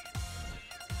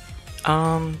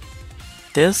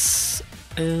 This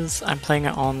is I'm playing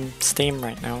it on Steam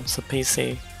right now, so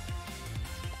PC.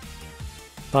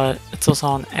 But it's also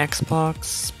on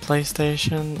Xbox,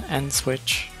 PlayStation, and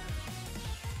Switch.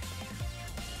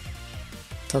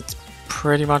 So it's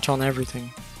pretty much on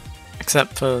everything,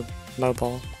 except for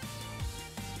mobile.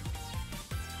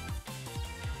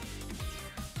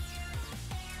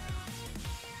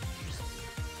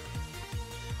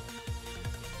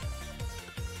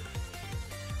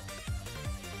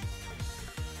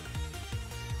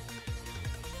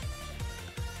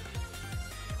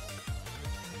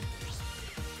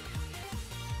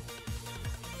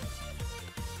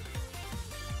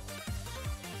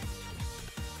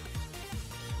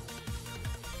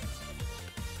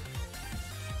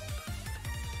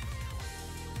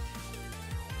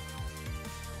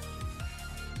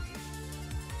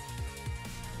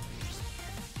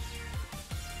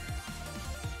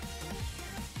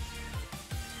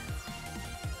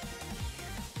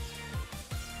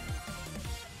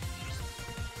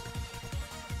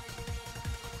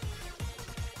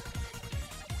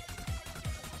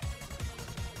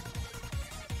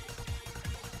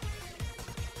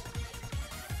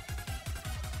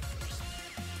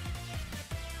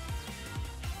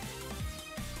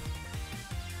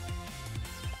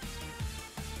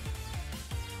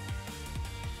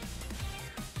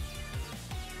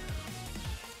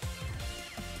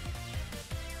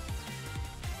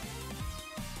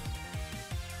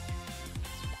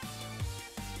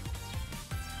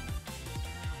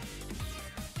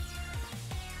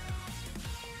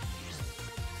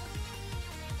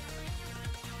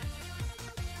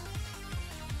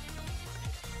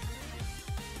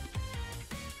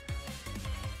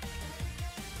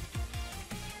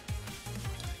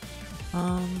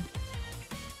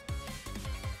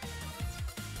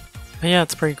 But yeah,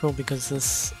 it's pretty cool because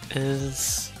this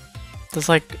is There's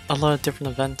like a lot of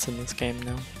different events in this game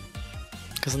now.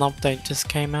 Because an update just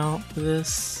came out for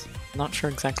this. Not sure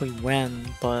exactly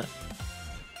when, but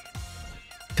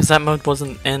because that mode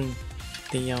wasn't in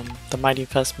the Mighty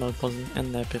Fest mode wasn't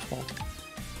in there before.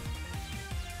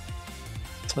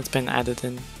 So it's been added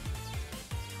in.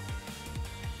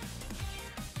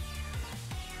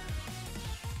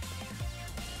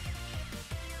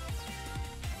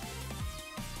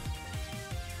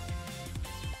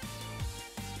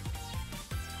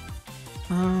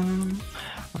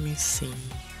 Let me see.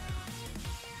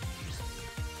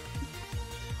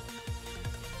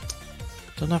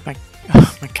 Don't know if my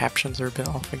my captions are a bit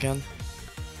off again.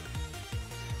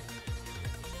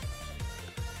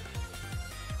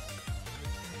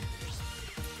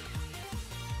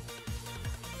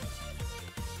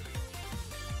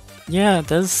 Yeah,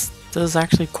 there's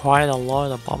actually quite a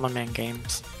lot of Bomberman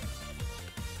games.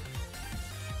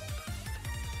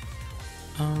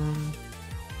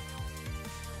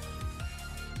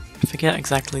 I forget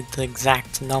exactly the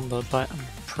exact number, but I'm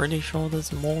pretty sure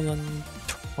there's more than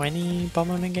 20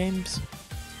 Bomberman games.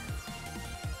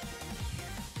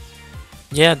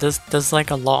 Yeah, there's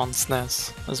like a lot on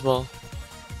SNES as well,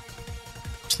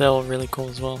 which they're all really cool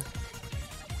as well.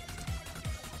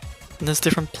 And there's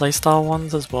different playstyle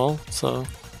ones as well, so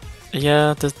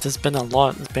yeah, there's been a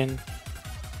lot. There's been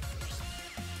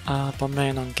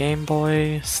Bomberman on Game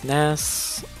Boy,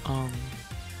 SNES,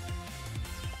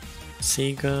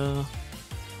 Sega,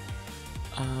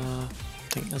 I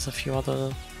think there's a few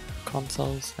other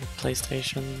consoles like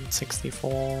PlayStation,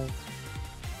 64.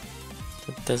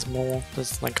 There's more,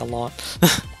 there's like a lot.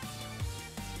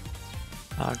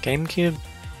 GameCube,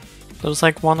 there was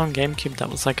like one on GameCube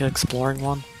that was like an exploring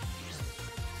one.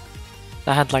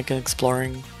 That had like an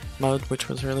exploring mode, which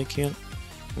was really cute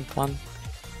and fun.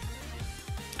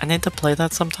 I need to play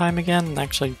that sometime again and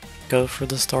actually go through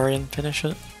the story and finish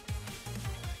it.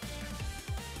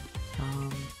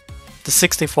 The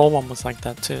 64 one was like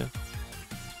that too.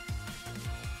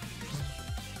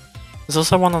 There's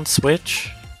also one on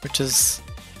Switch, which has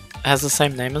the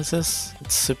same name as this.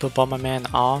 It's Super Bomberman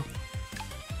R.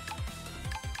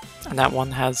 And that one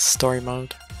has story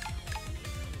mode.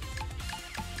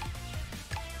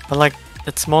 But like,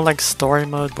 it's more like story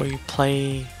mode where you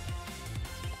play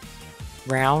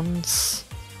rounds.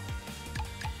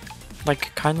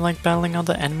 Like, kind of like battling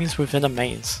other enemies within a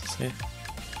maze. So,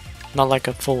 not like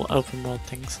a full open world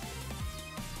things.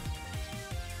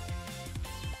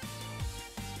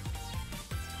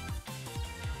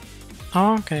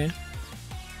 Oh, okay.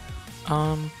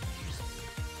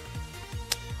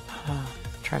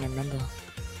 Trying to remember.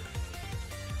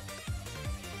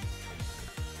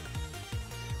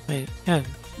 Wait,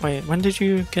 when did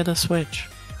you get a Switch?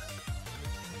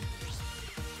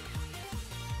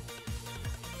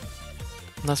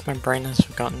 Unless my brain has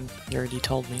forgotten, you already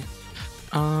told me.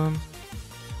 Let's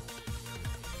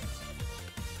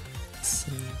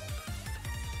see.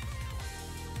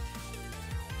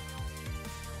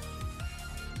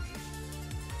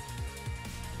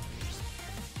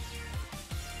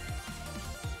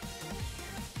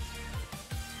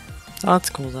 Oh,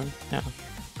 that's cool then, yeah.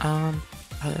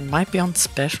 It might be on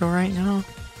special right now.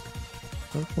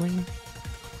 Hopefully.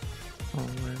 Oh,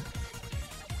 wait.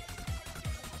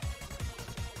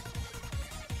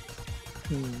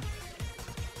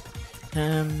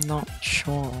 I'm not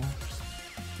sure.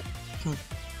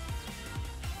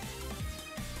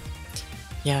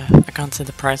 Yeah, I can't see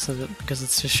the price of it because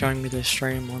it's just showing me the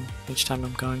Australian one each time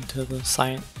I'm going to the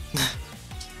site.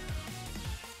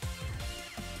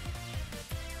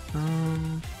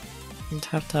 I'd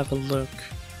have to have a look.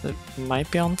 It might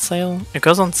be on sale. It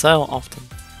goes on sale often.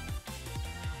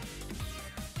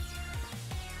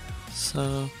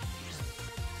 So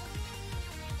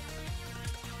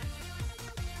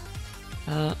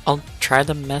I'll try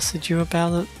to message you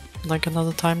about it like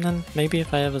another time then. Maybe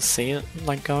if I ever see it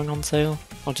like going on sale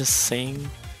or just seeing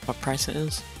what price it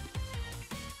is.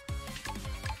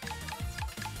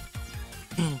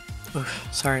 Oof,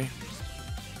 sorry.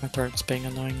 My throat's being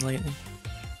annoying lately.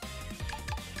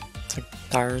 It's like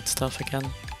thyroid stuff again.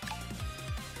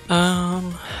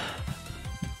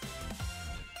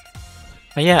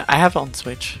 But yeah, I have it on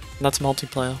Switch. And that's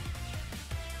multiplayer.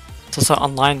 It's also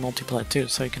online multiplayer too,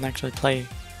 so you can actually play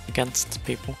against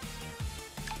people.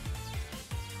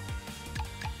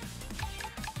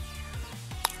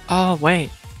 Oh wait,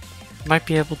 might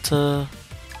be able to.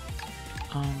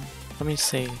 Let me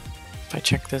see if I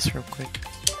check this real quick.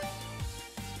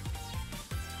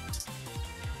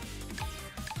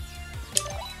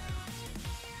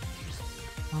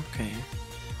 Okay.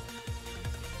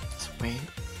 Just wait.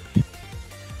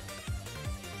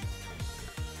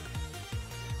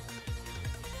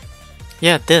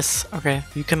 Yeah, this. Okay,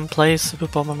 you can play Super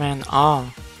Bomberman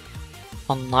R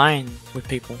online with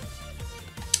people.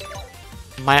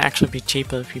 It might actually be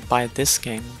cheaper if you buy this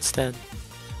game instead.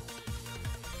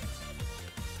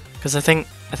 Because I think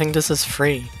this is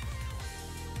free.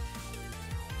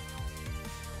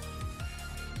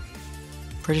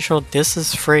 Pretty sure this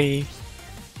is free.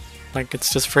 Like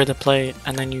it's just free to play,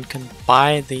 and then you can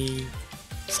buy the,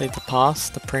 say the pass,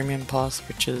 the premium pass,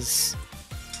 which is,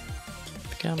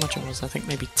 I forget how much it was. I think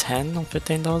maybe $10 or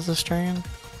 $15 Australian.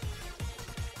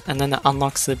 And then it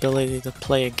unlocks the ability to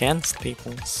play against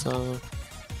people. So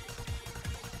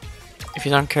if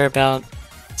you don't care about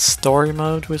story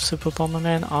mode with Super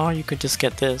Bomberman R, you could just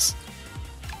get this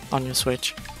on your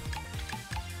Switch.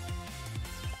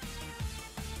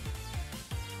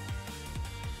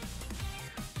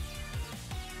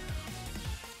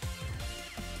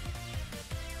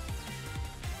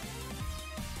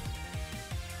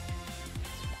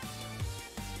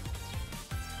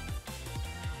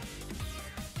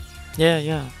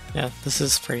 Yeah, this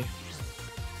is free.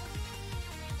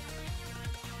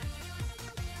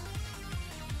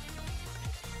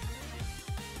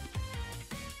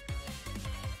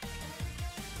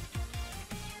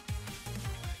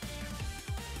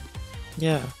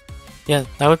 Yeah,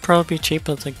 that would probably be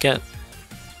cheaper to get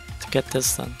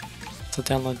this then. To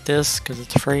download this because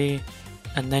it's free,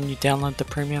 and then you download the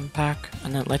premium pack,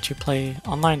 and it lets you play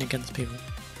online against people.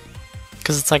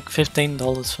 Because it's like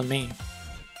 $15 for me.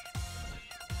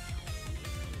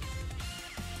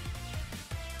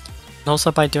 And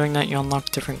also by doing that you unlock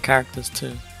different characters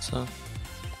too, so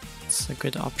it's a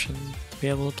good option to be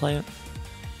able to play it.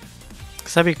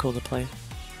 Because that'd be cool to play.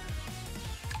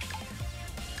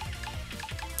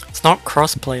 It's not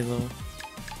crossplay though.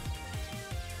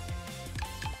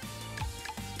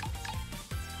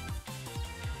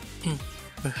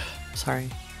 Sorry.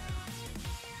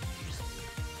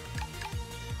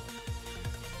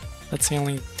 That's the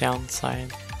only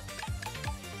downside.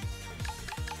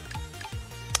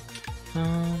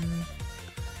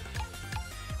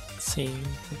 Let's see,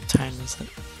 what time is it?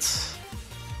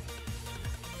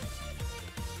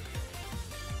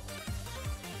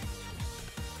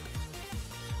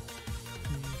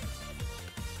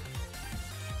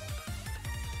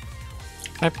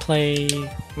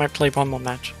 Might play one more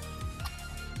match.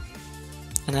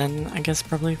 And then I guess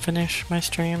probably finish my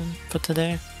stream for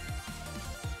today.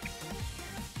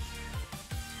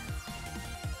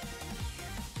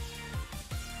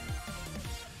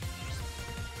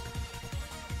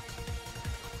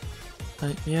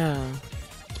 But yeah,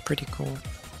 it's pretty cool.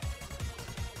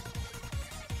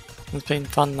 It's been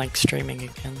fun like streaming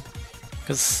again,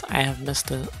 because I have missed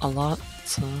it a lot,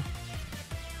 so...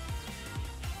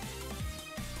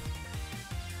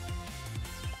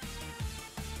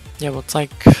 Yeah, well it's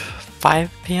like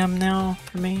 5 PM now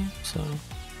for me, so...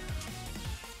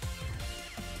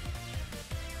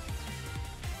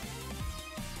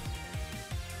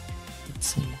 Let's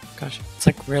see, gosh, it's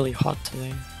like really hot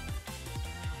today.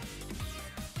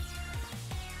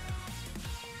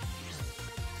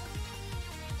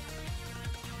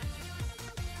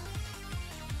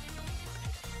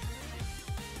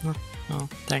 Oh,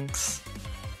 thanks.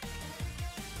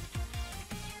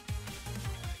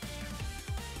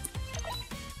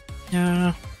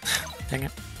 Yeah, dang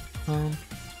it.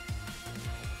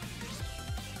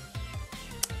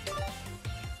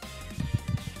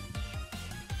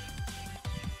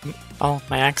 Oh,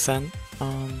 my accent.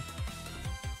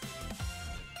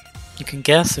 You can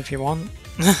guess if you want.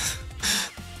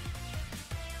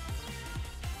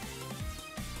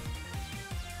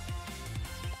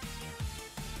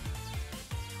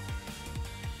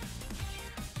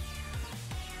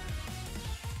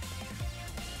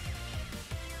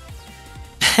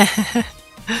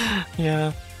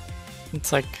 Yeah,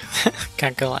 it's like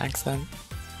Gaggle accent.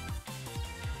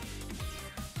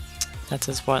 That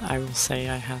is what I will say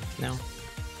I have now.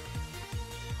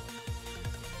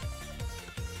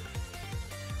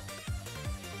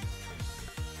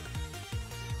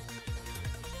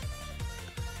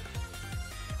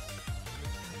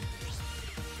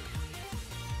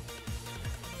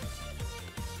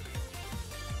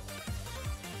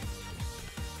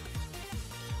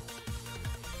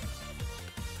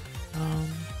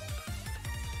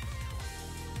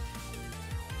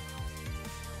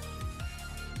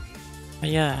 But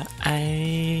yeah,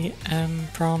 I am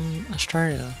from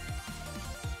Australia.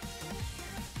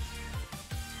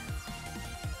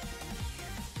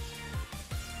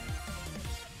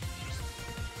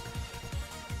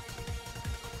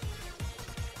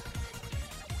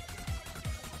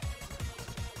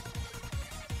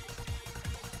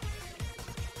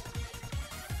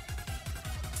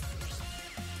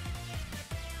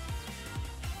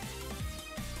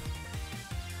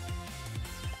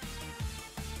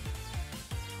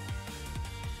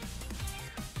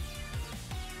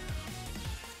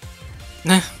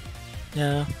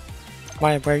 Yeah.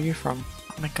 Why? Where are you from?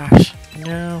 Oh my gosh.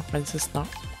 No, why is this not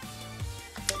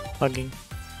bugging?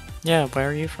 Yeah, where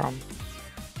are you from?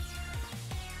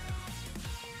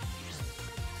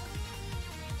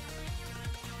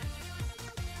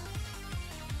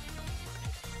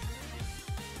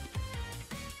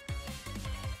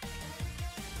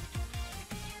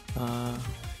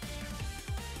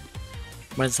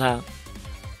 Where's that?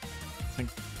 Like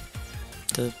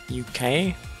the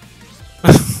UK?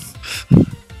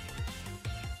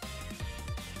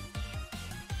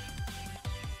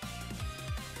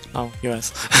 Oh,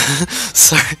 US.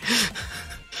 Sorry.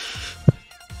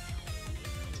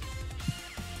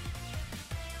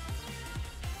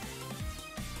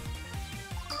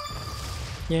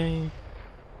 Yay.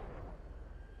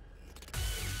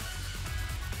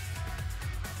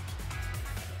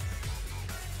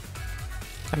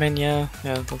 I mean, yeah,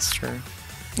 that's true.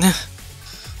 I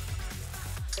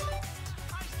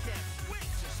can't wait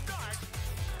to start.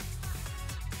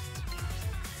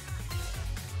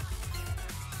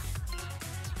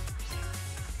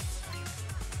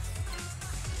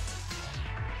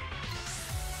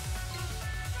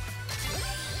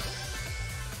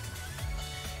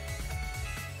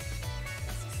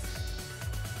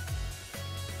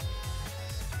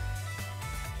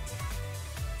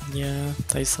 Yeah,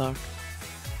 they suck.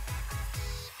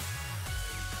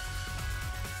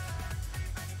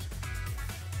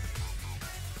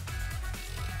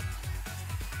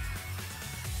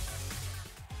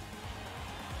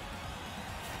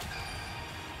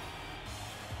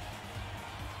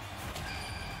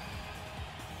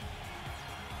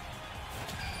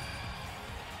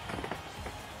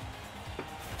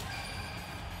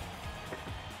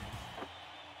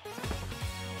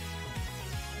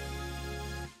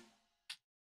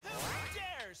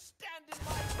 Dare stand in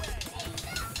my way.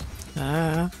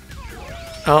 Ah.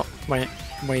 Oh, wait.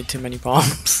 Way too many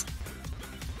bombs.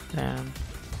 Damn.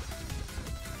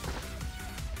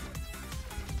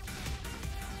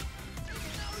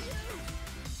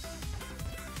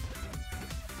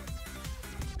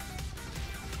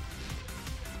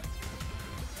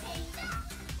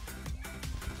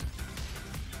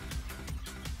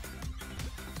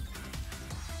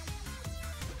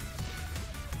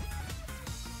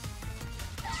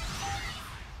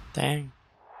 Dang.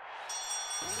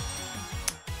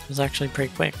 It was actually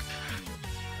pretty quick.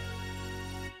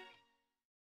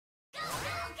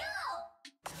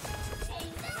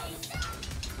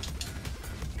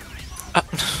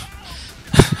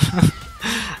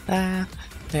 Ah,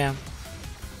 damn.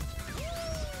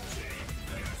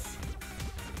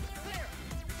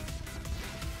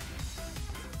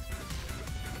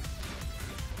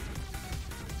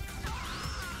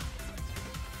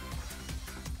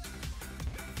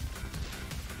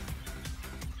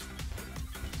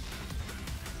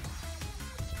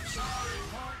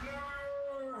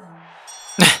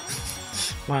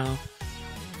 Wow.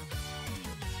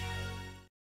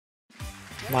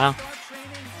 Wow. Start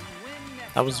training and win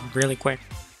next That was time. really quick.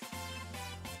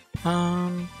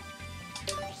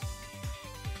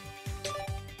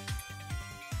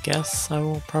 Guess I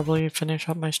will probably finish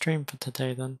up my stream for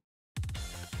today then.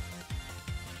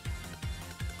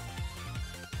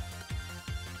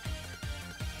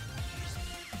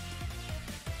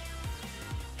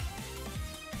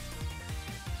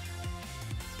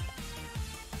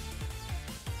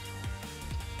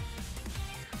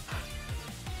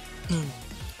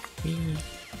 Wee.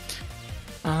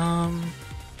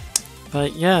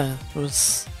 But yeah, it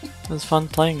was fun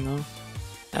playing though,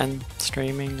 and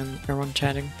streaming and everyone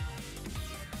chatting.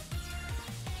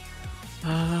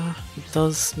 It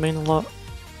does mean a lot,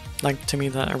 like to me,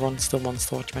 that everyone still wants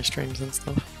to watch my streams and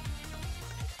stuff.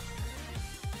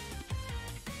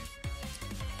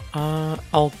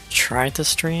 I'll try to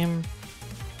stream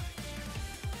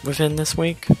within this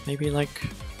week, maybe like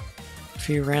a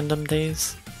few random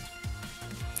days.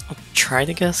 I'll try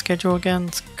to get a schedule again.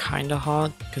 It's kinda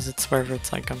hard because it's whether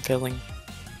it's like I'm feeling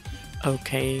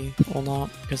okay or not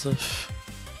because of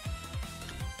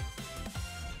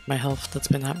my health that's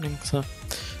been happening, so.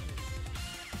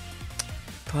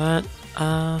 But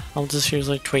I'll just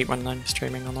usually tweet when I'm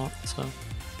streaming or not, so.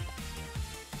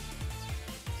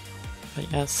 But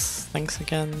yes, thanks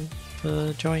again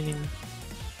for joining.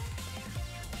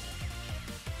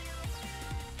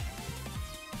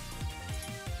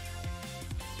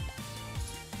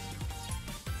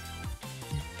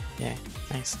 Yeah,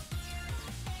 nice.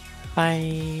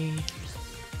 Bye!